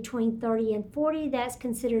levels between 30 and 40, that's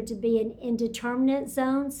considered to be an indeterminate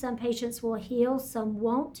zone. Some patients will heal, some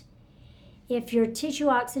won't. If your tissue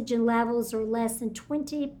oxygen levels are less than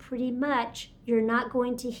 20, pretty much you're not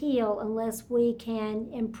going to heal unless we can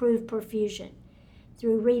improve perfusion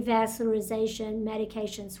through revascularization,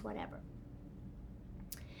 medications, whatever.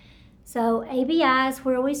 So ABI is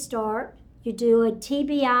where we start. You do a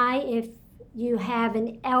TBI if you have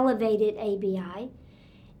an elevated ABI.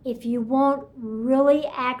 If you want really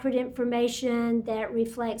accurate information that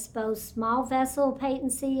reflects both small vessel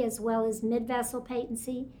patency as well as mid vessel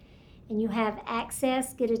patency, and you have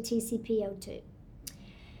access, get a TCPO2.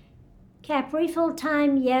 Cap refill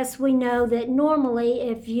time, yes, we know that normally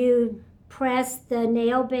if you press the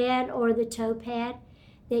nail bed or the toe pad,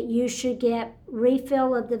 that you should get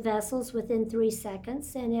refill of the vessels within 3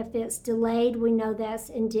 seconds. And if it's delayed, we know that's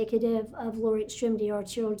indicative of lower extremity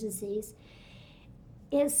arterial disease.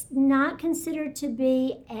 It's not considered to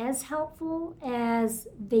be as helpful as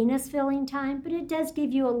venous filling time, but it does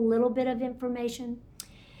give you a little bit of information.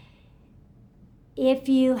 If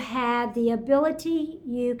you have the ability,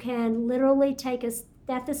 you can literally take a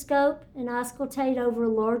stethoscope and auscultate over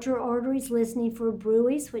larger arteries, listening for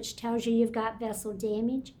bruits, which tells you you've got vessel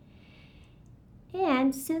damage.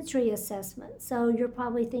 And sensory assessment. So you're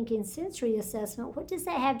probably thinking, sensory assessment, what does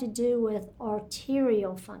that have to do with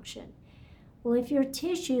arterial function? Well, if your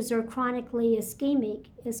tissues are chronically ischemic,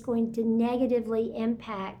 it's going to negatively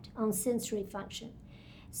impact on sensory function.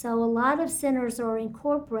 So a lot of centers are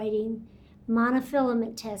incorporating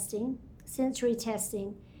monofilament testing, sensory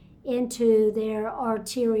testing, into their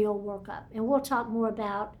arterial workup. And we'll talk more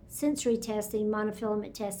about sensory testing,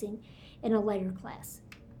 monofilament testing in a later class.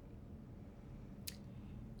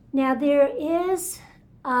 Now, there is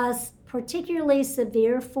a particularly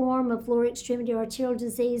severe form of lower extremity arterial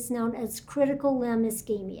disease known as critical limb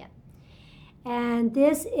ischemia. And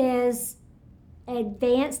this is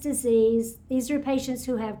advanced disease. These are patients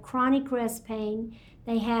who have chronic rest pain.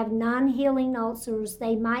 They have non-healing ulcers.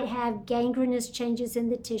 They might have gangrenous changes in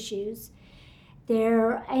the tissues.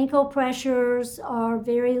 Their ankle pressures are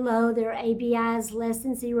very low. Their ABI is less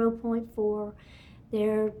than 0.4.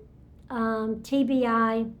 Their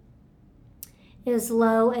TBI is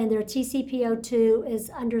low, and their TCPO2 is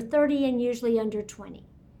under 30 and usually under 20.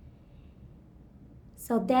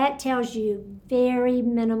 So that tells you very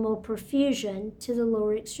minimal perfusion to the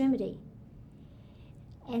lower extremity.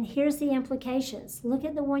 And here's the implications. Look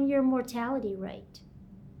at the 1-year mortality rate.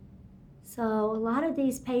 So a lot of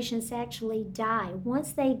these patients actually die.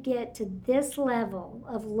 Once they get to this level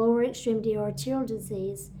of lower extremity arterial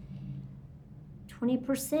disease,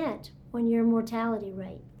 20% 1-year mortality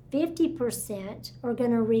rate. 50% are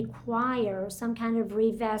going to require some kind of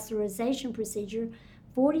revascularization procedure.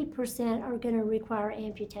 40% are going to require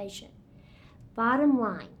amputation. Bottom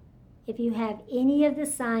line, if you have any of the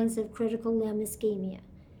signs of critical limb ischemia,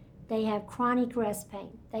 they have chronic rest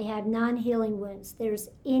pain, they have non-healing wounds, there's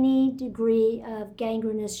any degree of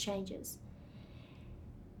gangrenous changes,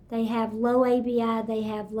 they have low ABI, they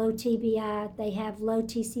have low TBI, they have low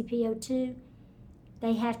TCPO2,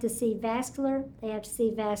 they have to see vascular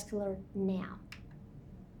now.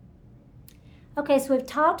 Okay, so we've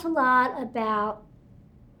talked a lot about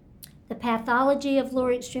the pathology of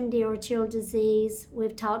lower extremity arterial disease.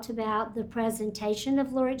 We've talked about the presentation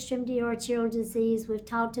of lower extremity arterial disease. We've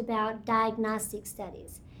talked about diagnostic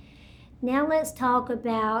studies. Now let's talk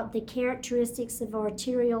about the characteristics of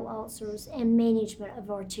arterial ulcers and management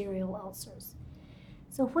of arterial ulcers.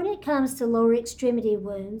 So when it comes to lower extremity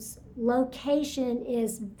wounds, location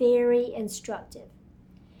is very instructive.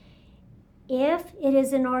 If it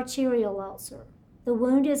is an arterial ulcer, the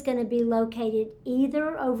wound is going to be located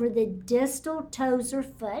either over the distal toes or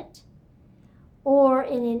foot or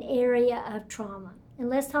in an area of trauma. And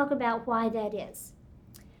let's talk about why that is.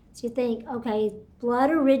 So you think, okay,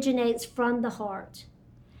 blood originates from the heart.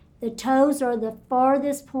 The toes are the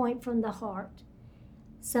farthest point from the heart.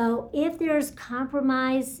 So if there's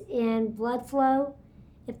compromise in blood flow,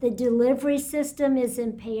 if the delivery system is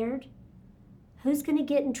impaired, who's going to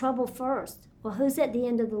get in trouble first? Well, who's at the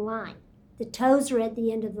end of the line? The toes are at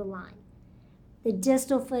the end of the line. The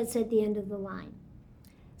distal foot's at the end of the line.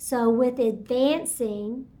 So with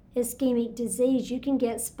advancing ischemic disease, you can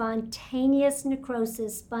get spontaneous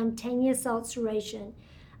necrosis, spontaneous ulceration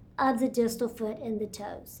of the distal foot and the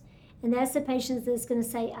toes. And that's the patient that's going to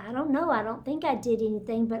say, I don't know, I don't think I did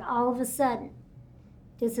anything, but all of a sudden,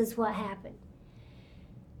 this is what happened.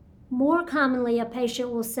 More commonly, a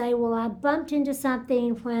patient will say, well, I bumped into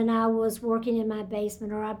something when I was working in my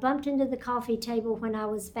basement, or I bumped into the coffee table when I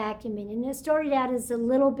was vacuuming, and it started out as a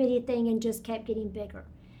little bitty thing and just kept getting bigger.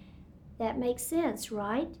 That makes sense,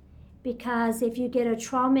 right? Because if you get a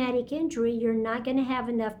traumatic injury, you're not going to have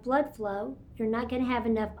enough blood flow, you're not going to have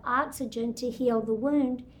enough oxygen to heal the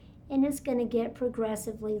wound, and it's going to get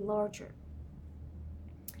progressively larger.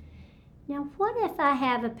 Now, what if I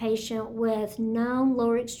have a patient with known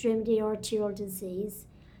lower extremity arterial disease?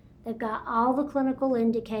 They've got all the clinical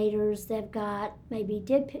indicators. They've got maybe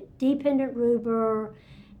dependent rubor,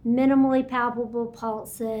 minimally palpable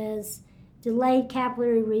pulses, delayed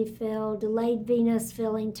capillary refill, delayed venous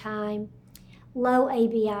filling time, low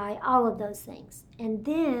ABI, all of those things. And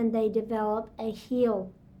then they develop a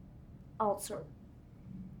heel ulcer.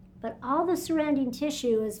 But all the surrounding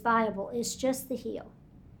tissue is viable. It's just the heel.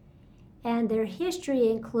 And their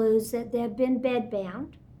history includes that they've been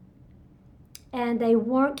bedbound and they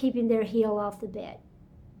weren't keeping their heel off the bed.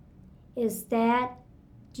 Is that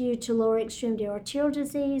due to lower extremity arterial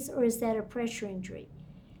disease, or is that a pressure injury?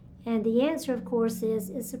 And the answer, of course,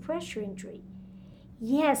 is it's a pressure injury.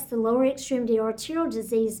 Yes, the lower extremity arterial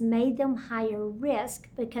disease made them higher risk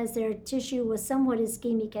because their tissue was somewhat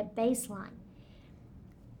ischemic at baseline.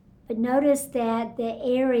 But notice that the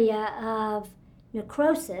area of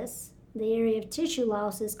necrosis, the area of tissue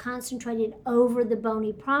loss, is concentrated over the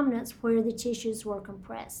bony prominence where the tissues were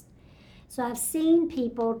compressed. So I've seen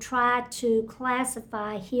people try to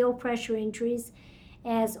classify heel pressure injuries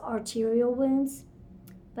as arterial wounds,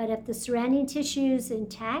 but if the surrounding tissue is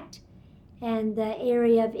intact and the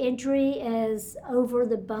area of injury is over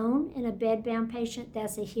the bone in a bedbound patient,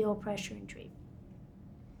 that's a heel pressure injury.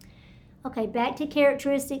 Okay, back to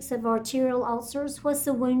characteristics of arterial ulcers. What's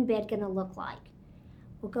the wound bed going to look like?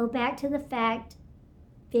 We'll go back to the fact,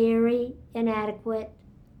 very inadequate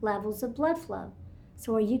levels of blood flow.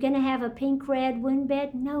 So are you going to have a pink-red wound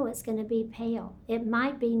bed? No, it's going to be pale. It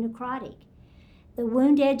might be necrotic. The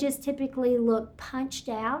wound edges typically look punched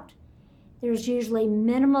out. There's usually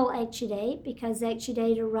minimal exudate because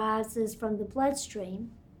exudate arises from the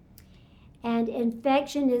bloodstream. And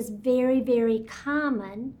infection is very, very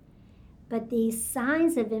common, but the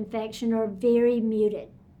signs of infection are very muted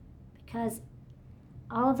because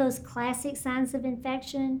all of those classic signs of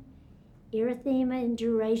infection, erythema,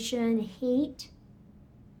 induration, heat,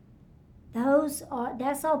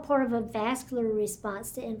 that's all part of a vascular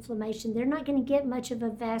response to inflammation. They're not going to get much of a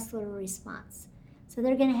vascular response. So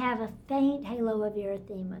they're going to have a faint halo of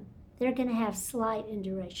erythema. They're going to have slight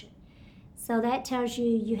induration. So that tells you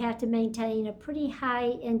you have to maintain a pretty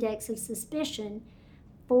high index of suspicion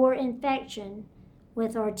for infection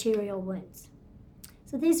with arterial wounds.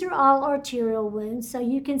 So these are all arterial wounds. So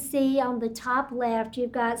you can see on the top left,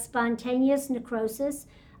 you've got spontaneous necrosis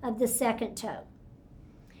of the second toe.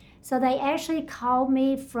 So they actually called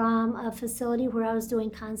me from a facility where I was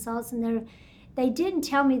doing consults, and they didn't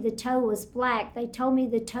tell me the toe was black. They told me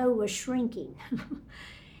the toe was shrinking.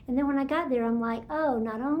 And then when I got there, I'm like, oh,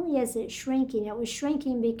 not only is it shrinking, it was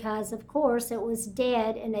shrinking because, of course, it was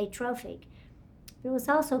dead and atrophic. But it was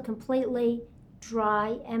also completely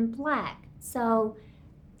dry and black. So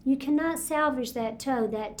you cannot salvage that toe.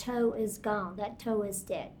 That toe is gone. That toe is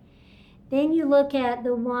dead. Then you look at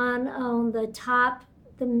the one on the top,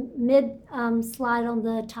 the mid slide on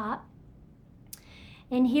the top.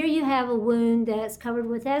 And here you have a wound that's covered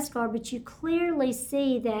with eschar, but you clearly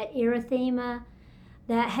see that erythema,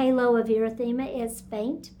 that halo of erythema. Is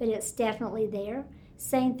faint, but it's definitely there.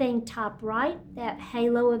 Same thing top right, that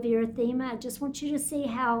halo of erythema. I just want you to see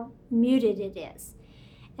how muted it is.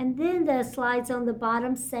 And then the slides on the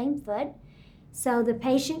bottom, same foot. So the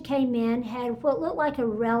patient came in, had what looked like a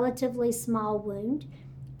relatively small wound,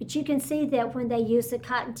 but you can see that when they used the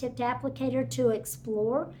cotton-tipped applicator to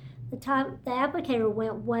explore, the applicator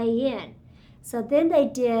went way in. So then they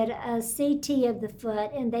did a CT of the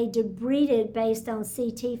foot, and they debrided based on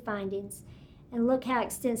CT findings. And look how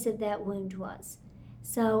extensive that wound was.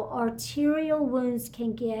 So arterial wounds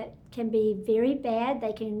can be very bad.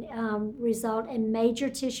 They can result in major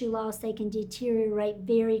tissue loss. They can deteriorate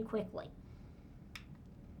very quickly.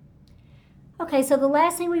 Okay, so the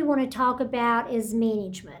last thing we want to talk about is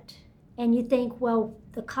management. And you think, well,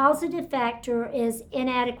 the causative factor is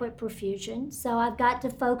inadequate perfusion, so I've got to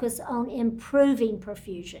focus on improving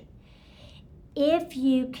perfusion. If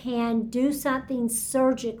you can do something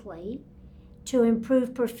surgically to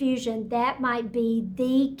improve perfusion, that might be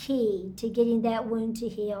the key to getting that wound to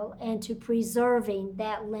heal and to preserving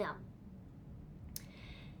that limb.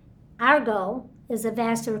 Our goal is a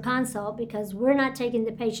vascular consult because we're not taking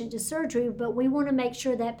the patient to surgery, but we want to make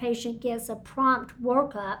sure that patient gets a prompt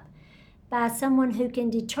workup by someone who can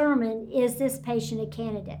determine, is this patient a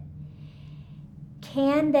candidate?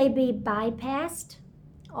 Can they be bypassed?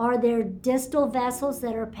 Are there distal vessels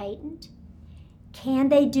that are patent? Can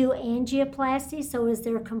they do angioplasty? So is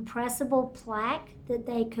there compressible plaque that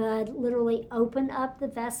they could literally open up the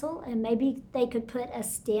vessel and maybe they could put a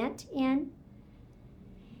stent in?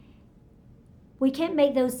 We can't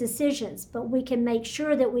make those decisions, but we can make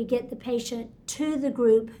sure that we get the patient to the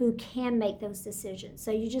group who can make those decisions. So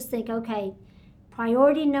you just think, okay,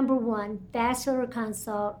 priority number one, vascular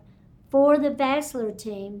consult. For the vascular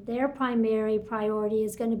team, their primary priority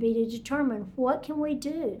is going to be to determine, what can we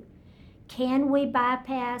do? Can we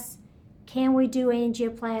bypass? Can we do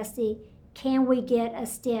angioplasty? Can we get a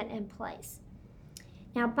stent in place?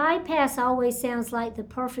 Now, bypass always sounds like the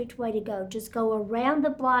perfect way to go. Just go around the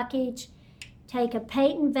blockage, take a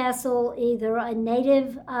patent vessel, either a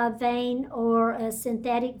native vein or a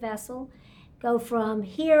synthetic vessel, go from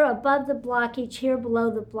here above the blockage, here below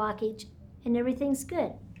the blockage, and everything's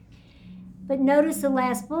good. But notice the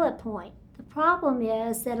last bullet point. The problem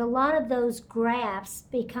is that a lot of those grafts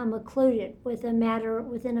become occluded within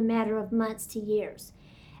a matter of months to years.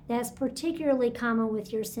 That's particularly common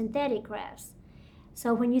with your synthetic grafts.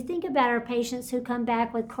 So when you think about our patients who come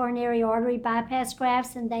back with coronary artery bypass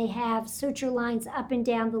grafts and they have suture lines up and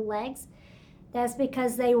down the legs, that's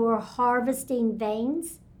because they were harvesting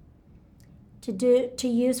veins to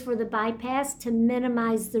use for the bypass to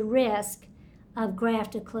minimize the risk of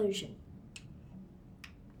graft occlusion.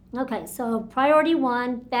 Okay, so priority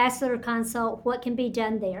one, vascular consult, what can be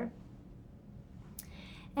done there?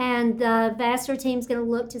 And the vascular team's going to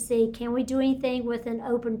look to see, can we do anything with an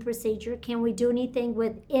open procedure? Can we do anything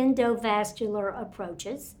with endovascular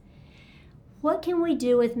approaches? What can we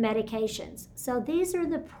do with medications? So these are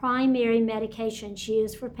the primary medications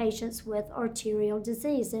used for patients with arterial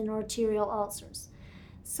disease and arterial ulcers.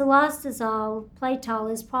 Cilostazol,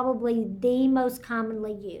 Platol is probably the most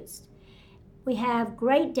commonly used. We have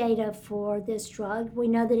great data for this drug. We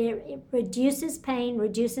know that it reduces pain,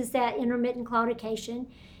 reduces that intermittent claudication,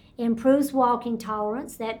 improves walking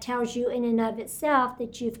tolerance. That tells you in and of itself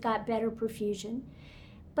that you've got better perfusion.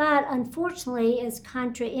 But unfortunately, it's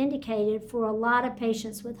contraindicated for a lot of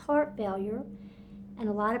patients with heart failure, and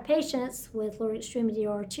a lot of patients with lower extremity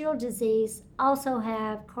or arterial disease also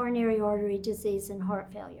have coronary artery disease and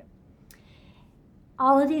heart failure.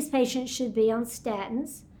 All of these patients should be on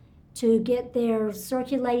statins to get their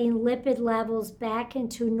circulating lipid levels back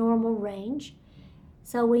into normal range.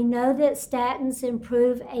 So we know that statins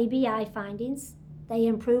improve ABI findings, they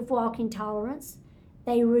improve walking tolerance,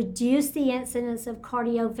 they reduce the incidence of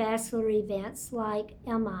cardiovascular events like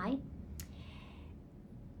MI.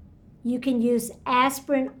 You can use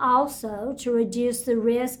aspirin also to reduce the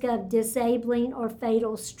risk of disabling or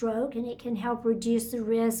fatal stroke, and it can help reduce the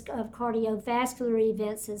risk of cardiovascular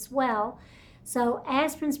events as well. So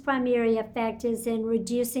aspirin's primary effect is in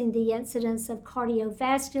reducing the incidence of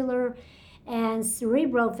cardiovascular and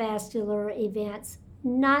cerebrovascular events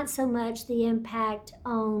not so much the impact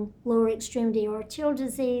on lower extremity arterial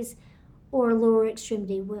disease or lower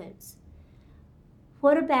extremity wounds.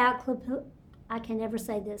 What about, I can never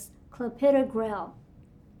say this, clopidogrel?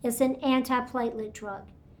 It's an antiplatelet drug.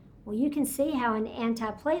 Well, you can see how an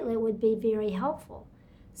antiplatelet would be very helpful.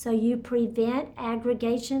 So you prevent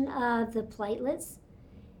aggregation of the platelets,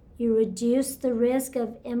 you reduce the risk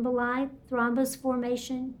of emboli, thrombus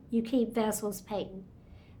formation, you keep vessels patent.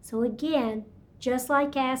 So again, just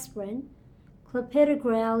like aspirin,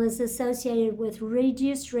 clopidogrel is associated with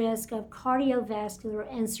reduced risk of cardiovascular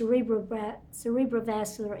and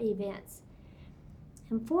cerebrovascular events.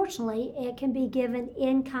 Unfortunately, it can be given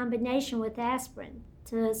in combination with aspirin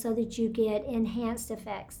so that you get enhanced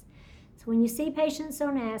effects. So when you see patients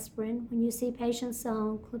on aspirin, when you see patients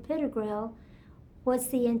on clopidogrel, what's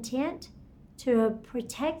the intent? To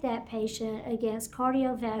protect that patient against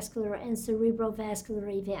cardiovascular and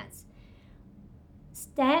cerebrovascular events.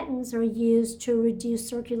 Statins are used to reduce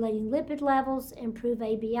circulating lipid levels, improve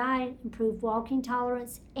ABI, improve walking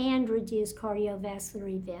tolerance, and reduce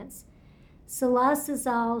cardiovascular events.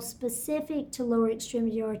 Cilostazol, specific to lower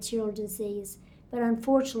extremity arterial disease, but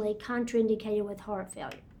unfortunately contraindicated with heart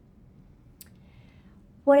failure.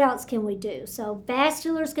 What else can we do? So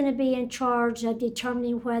vascular is going to be in charge of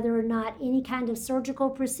determining whether or not any kind of surgical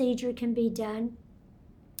procedure can be done,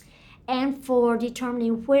 and for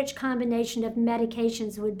determining which combination of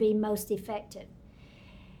medications would be most effective.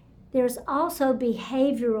 There's also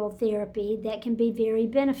behavioral therapy that can be very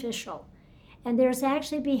beneficial, and there's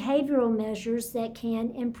actually behavioral measures that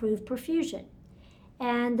can improve perfusion.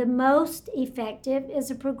 And the most effective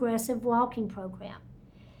is a progressive walking program.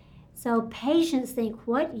 So patients think,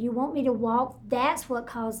 what, you want me to walk? That's what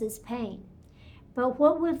causes pain. But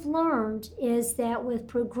what we've learned is that with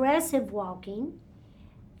progressive walking,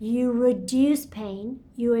 you reduce pain,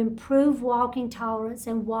 you improve walking tolerance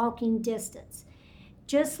and walking distance.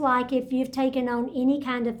 Just like if you've taken on any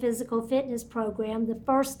kind of physical fitness program, the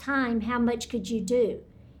first time, how much could you do?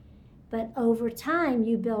 But over time,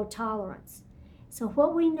 you build tolerance. So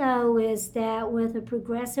what we know is that with a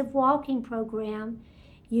progressive walking program,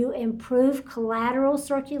 you improve collateral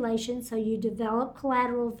circulation, so you develop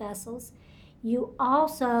collateral vessels. You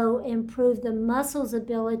also improve the muscle's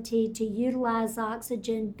ability to utilize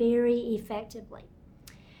oxygen very effectively.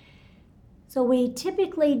 So we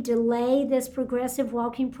typically delay this progressive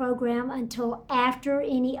walking program until after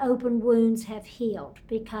any open wounds have healed,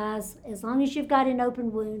 because as long as you've got an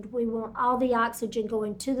open wound, we want all the oxygen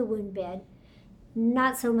going to the wound bed,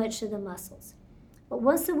 not so much to the muscles. But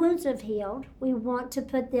once the wounds have healed, we want to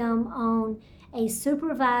put them on a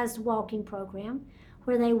supervised walking program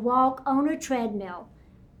where they walk on a treadmill,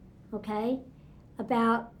 okay,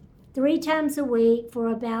 about 3 times a week for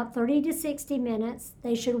about 30 to 60 minutes.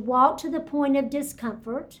 They should walk to the point of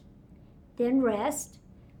discomfort, then rest,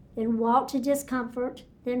 then walk to discomfort,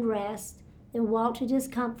 then rest, then walk to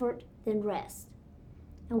discomfort, then rest.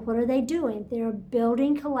 And what are they doing? They're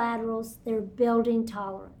building collaterals, they're building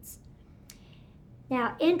tolerance.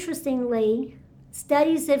 Now, interestingly,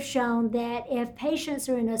 studies have shown that if patients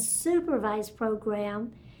are in a supervised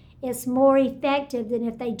program, it's more effective than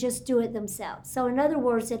if they just do it themselves. So in other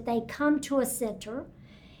words, if they come to a center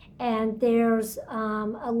and there's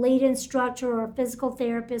a lead instructor or a physical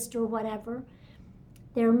therapist or whatever,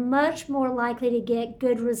 they're much more likely to get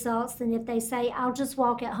good results than if they say, I'll just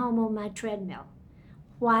walk at home on my treadmill.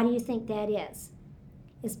 Why do you think that is?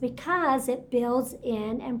 It's because it builds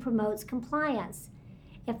in and promotes compliance.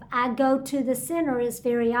 If I go to the center, it's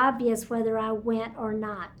very obvious whether I went or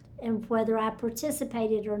not and whether I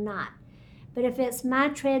participated or not. But if it's my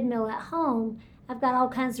treadmill at home, I've got all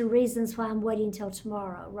kinds of reasons why I'm waiting till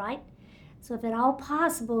tomorrow, right? So if at all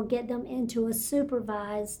possible, get them into a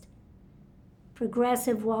supervised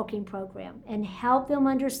progressive walking program and help them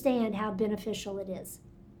understand how beneficial it is.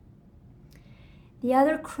 The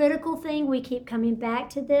other critical thing, we keep coming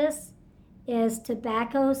back to this, is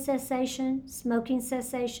tobacco cessation, smoking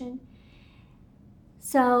cessation.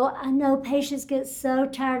 So I know patients get so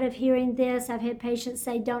tired of hearing this. I've had patients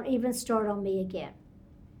say, don't even start on me again.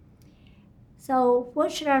 So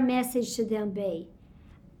what should our message to them be?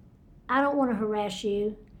 I don't want to harass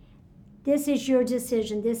you. This is your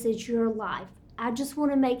decision. This is your life. I just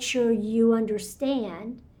want to make sure you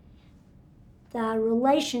understand the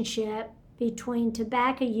relationship between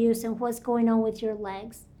tobacco use and what's going on with your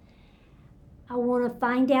legs. I want to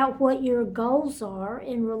find out what your goals are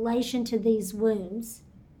in relation to these wounds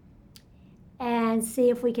and see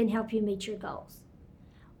if we can help you meet your goals.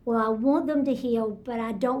 Well, I want them to heal, but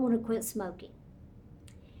I don't want to quit smoking.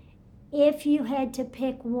 If you had to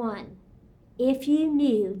pick one, If you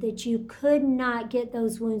knew that you could not get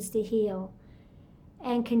those wounds to heal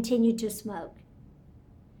and continue to smoke,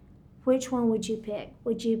 which one would you pick?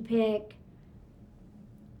 Would you pick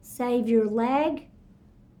save your leg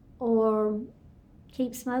or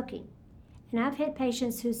keep smoking? And I've had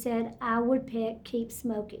patients who said, I would pick keep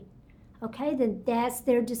smoking. Okay, then that's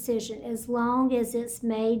their decision, as long as it's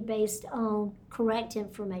made based on correct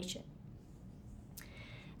information.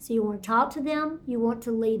 So you want to talk to them, you want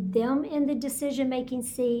to lead them in the decision-making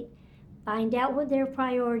seat, find out what their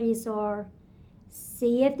priorities are,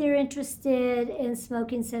 see if they're interested in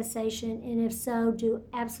smoking cessation, and if so, do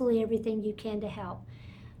absolutely everything you can to help.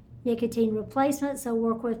 Nicotine replacement, so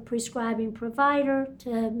work with prescribing provider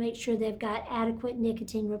to make sure they've got adequate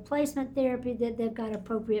nicotine replacement therapy, that they've got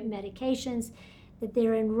appropriate medications, that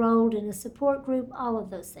they're enrolled in a support group, all of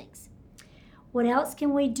those things. What else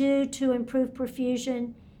can we do to improve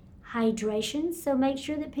perfusion? Hydration, so make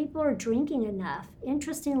sure that people are drinking enough.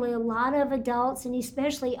 Interestingly, a lot of adults, and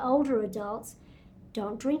especially older adults,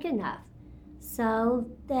 don't drink enough. So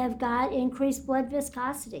they've got increased blood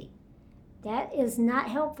viscosity. That is not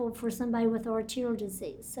helpful for somebody with arterial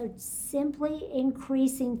disease. So simply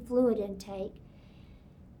increasing fluid intake,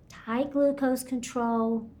 tight glucose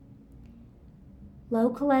control, low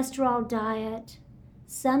cholesterol diet.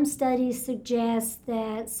 Some studies suggest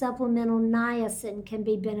that supplemental niacin can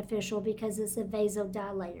be beneficial because it's a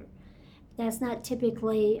vasodilator. That's not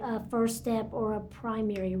typically a first step or a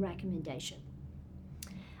primary recommendation.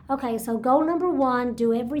 Okay, so goal number 1,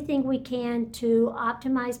 do everything we can to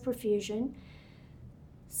optimize perfusion.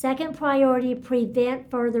 Second priority,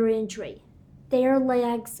 prevent further injury. Their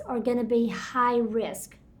legs are going to be high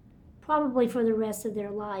risk, probably for the rest of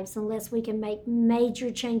their lives, unless we can make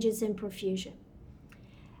major changes in perfusion.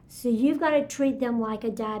 So you've got to treat them like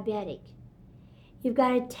a diabetic. You've got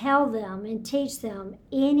to tell them and teach them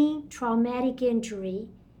any traumatic injury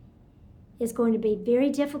is going to be very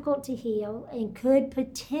difficult to heal and could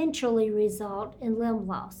potentially result in limb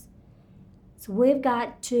loss. So we've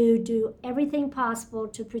got to do everything possible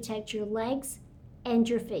to protect your legs and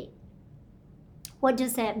your feet. What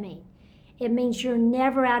does that mean? It means you're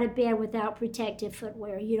never out of bed without protective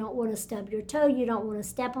footwear. You don't want to stub your toe, you don't want to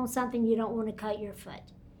step on something, you don't want to cut your foot.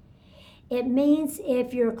 It means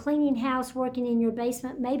if you're cleaning house, working in your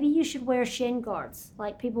basement, maybe you should wear shin guards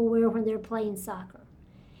like people wear when they're playing soccer.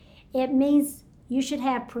 It means you should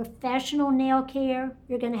have professional nail care.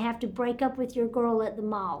 You're going to have to break up with your girl at the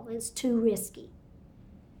mall. It's too risky.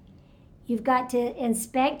 You've got to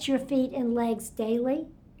inspect your feet and legs daily,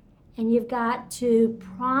 and you've got to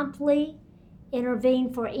promptly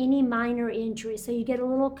intervene for any minor injury. So you get a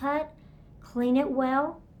little cut, clean it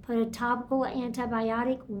well, put a topical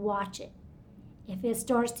antibiotic, watch it. If it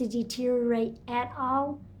starts to deteriorate at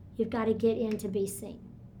all, you've got to get in to be seen.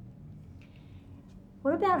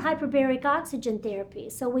 What about hyperbaric oxygen therapy?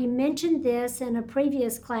 So we mentioned this in a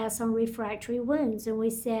previous class on refractory wounds, and we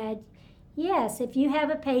said, yes, if you have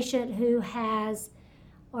a patient who has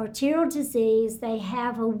arterial disease, they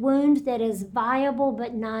have a wound that is viable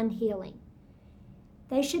but non-healing,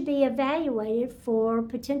 they should be evaluated for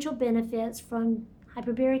potential benefits from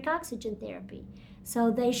hyperbaric oxygen therapy.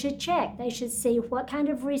 So they should check. They should see what kind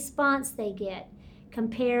of response they get,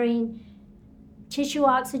 comparing tissue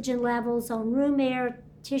oxygen levels on room air,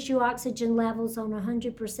 tissue oxygen levels on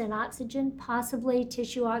 100% oxygen, possibly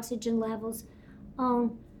tissue oxygen levels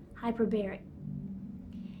on hyperbaric.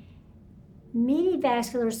 Many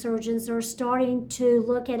vascular surgeons are starting to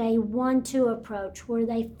look at a 1-2 approach where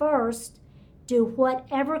they first do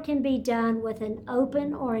whatever can be done with an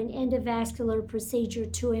open or an endovascular procedure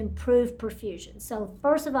to improve perfusion. So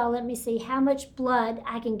first of all, let me see how much blood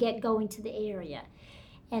I can get going to the area.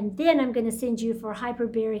 And then I'm going to send you for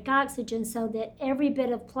hyperbaric oxygen so that every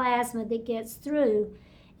bit of plasma that gets through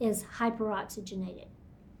is hyperoxygenated.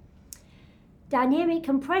 Dynamic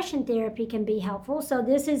compression therapy can be helpful. So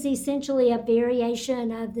this is essentially a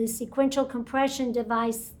variation of the sequential compression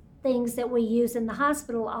device things that we use in the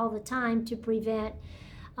hospital all the time to prevent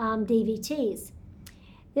DVTs.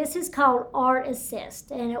 This is called Art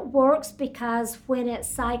Assist, and it works because when it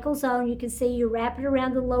cycles on, you can see you wrap it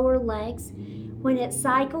around the lower legs. When it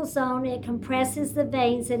cycles on, it compresses the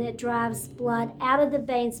veins and it drives blood out of the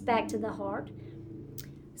veins back to the heart.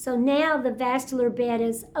 So now the vascular bed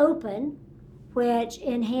is open, which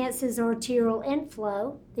enhances arterial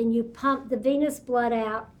inflow. Then you pump the venous blood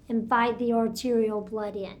out, invite the arterial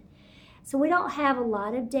blood in. So we don't have a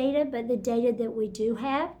lot of data, but the data that we do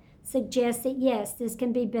have suggests that yes, this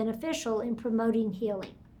can be beneficial in promoting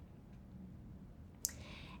healing.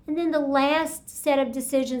 And then the last set of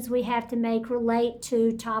decisions we have to make relate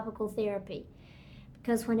to topical therapy.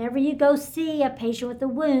 because whenever you go see a patient with a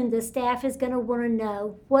wound, the staff is going to want to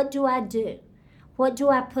know, what do I do? What do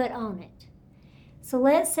I put on it? So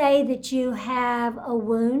let's say that you have a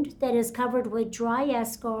wound that is covered with dry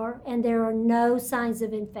eschar and there are no signs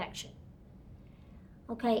of infection.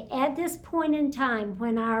 Okay, at this point in time,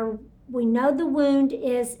 when we know the wound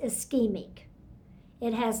is ischemic,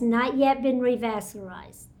 it has not yet been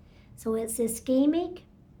revascularized. So it's ischemic,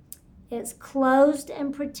 it's closed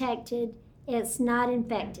and protected, it's not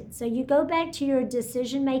infected. So you go back to your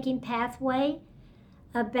decision-making pathway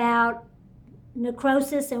about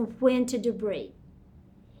necrosis and when to debride.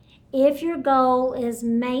 If your goal is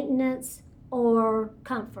maintenance or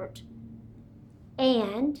comfort,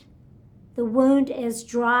 and the wound is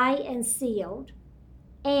dry and sealed,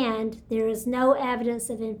 and there is no evidence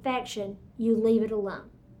of infection, you leave it alone.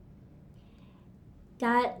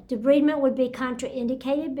 Debridement would be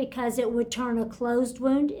contraindicated because it would turn a closed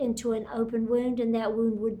wound into an open wound, and that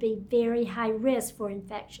wound would be very high risk for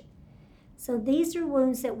infection. So these are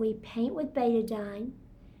wounds that we paint with betadine.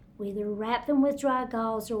 We either wrap them with dry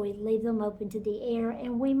gauze or we leave them open to the air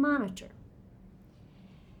and we monitor.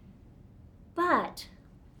 But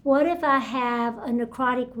what if I have a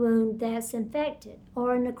necrotic wound that's infected,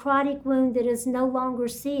 or a necrotic wound that is no longer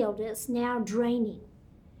sealed, it's now draining?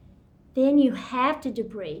 Then you have to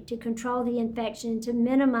debride to control the infection to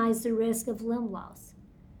minimize the risk of limb loss.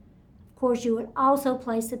 Of course, you would also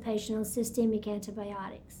place the patient on systemic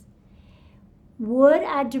antibiotics. Would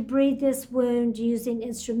I debride this wound using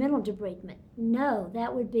instrumental debridement? No,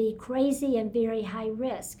 that would be crazy and very high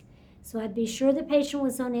risk. So I'd be sure the patient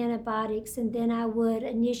was on antibiotics, and then I would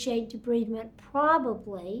initiate debridement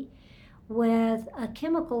probably with a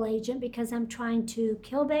chemical agent because I'm trying to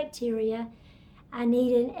kill bacteria. I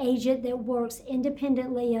need an agent that works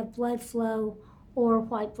independently of blood flow or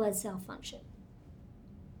white blood cell function.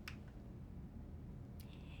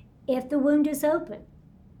 If the wound is open,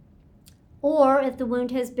 or if the wound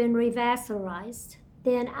has been revascularized,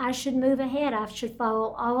 then I should move ahead. I should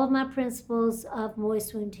follow all of my principles of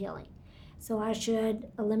moist wound healing. So I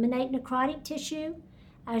should eliminate necrotic tissue.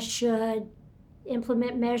 I should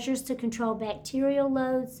implement measures to control bacterial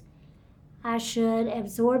loads. I should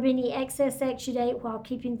absorb any excess exudate while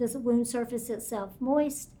keeping the wound surface itself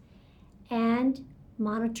moist, and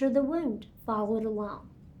monitor the wound, follow it along.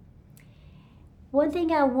 One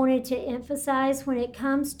thing I wanted to emphasize when it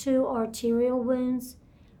comes to arterial wounds,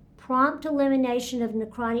 prompt elimination of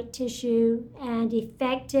necrotic tissue and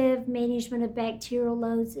effective management of bacterial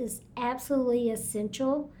loads is absolutely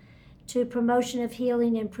essential to promotion of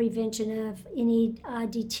healing and prevention of any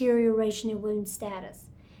deterioration in wound status.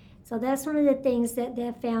 So that's one of the things that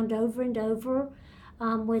they've found over and over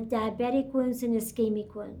with diabetic wounds and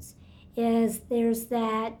ischemic wounds, is there's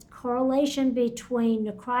that correlation between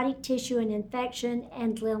necrotic tissue and infection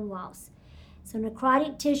and limb loss. So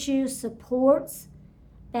necrotic tissue supports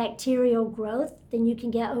bacterial growth, then you can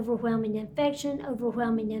get overwhelming infection.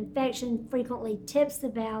 Overwhelming infection frequently tips the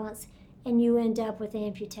balance and you end up with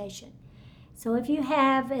amputation. So if you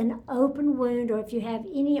have an open wound, or if you have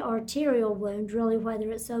any arterial wound, really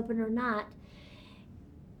whether it's open or not,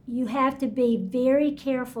 you have to be very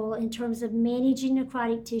careful in terms of managing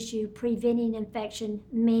necrotic tissue, preventing infection,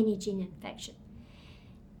 managing infection.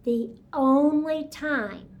 The only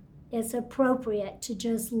time it's appropriate to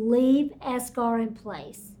just leave eschar in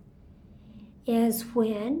place is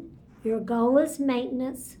when your goal is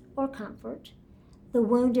maintenance or comfort, the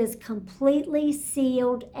wound is completely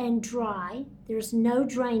sealed and dry, there's no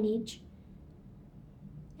drainage,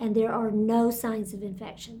 and there are no signs of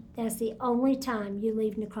infection. That's the only time you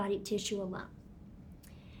leave necrotic tissue alone.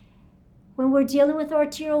 When we're dealing with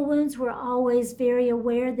arterial wounds, we're always very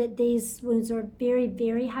aware that these wounds are very,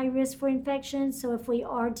 very high risk for infection. So if we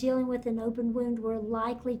are dealing with an open wound, we're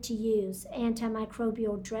likely to use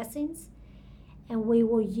antimicrobial dressings, and we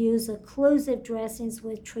will use occlusive dressings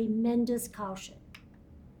with tremendous caution.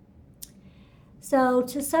 So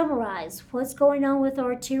to summarize, what's going on with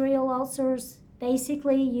arterial ulcers?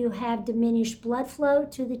 Basically, you have diminished blood flow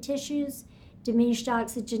to the tissues, diminished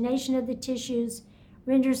oxygenation of the tissues,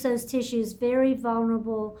 renders those tissues very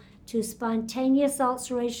vulnerable to spontaneous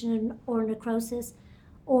ulceration or necrosis,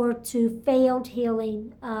 or to failed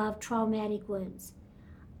healing of traumatic wounds.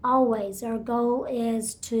 Always, our goal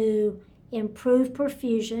is to improve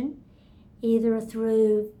perfusion, either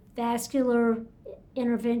through vascular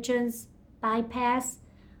interventions, bypass,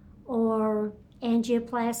 or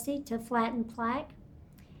angioplasty to flatten plaque,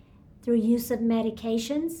 through use of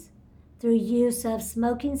medications, through use of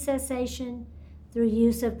smoking cessation, through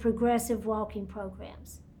use of progressive walking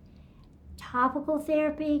programs. Topical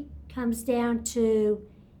therapy comes down to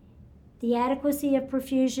the adequacy of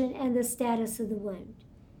perfusion, and the status of the wound.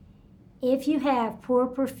 If you have poor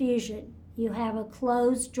perfusion, you have a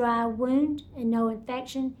closed, dry wound and no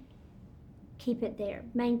infection, keep it there.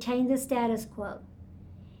 Maintain the status quo.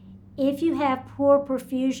 If you have poor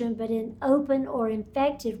perfusion but an open or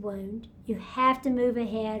infected wound, you have to move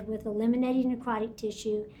ahead with eliminating necrotic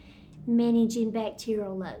tissue, managing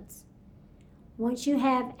bacterial loads. Once you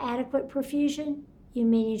have adequate perfusion, you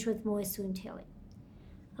manage with moist wound healing.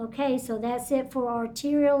 Okay, so that's it for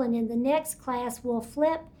arterial, and in the next class we'll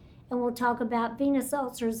flip and we'll talk about venous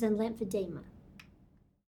ulcers and lymphedema.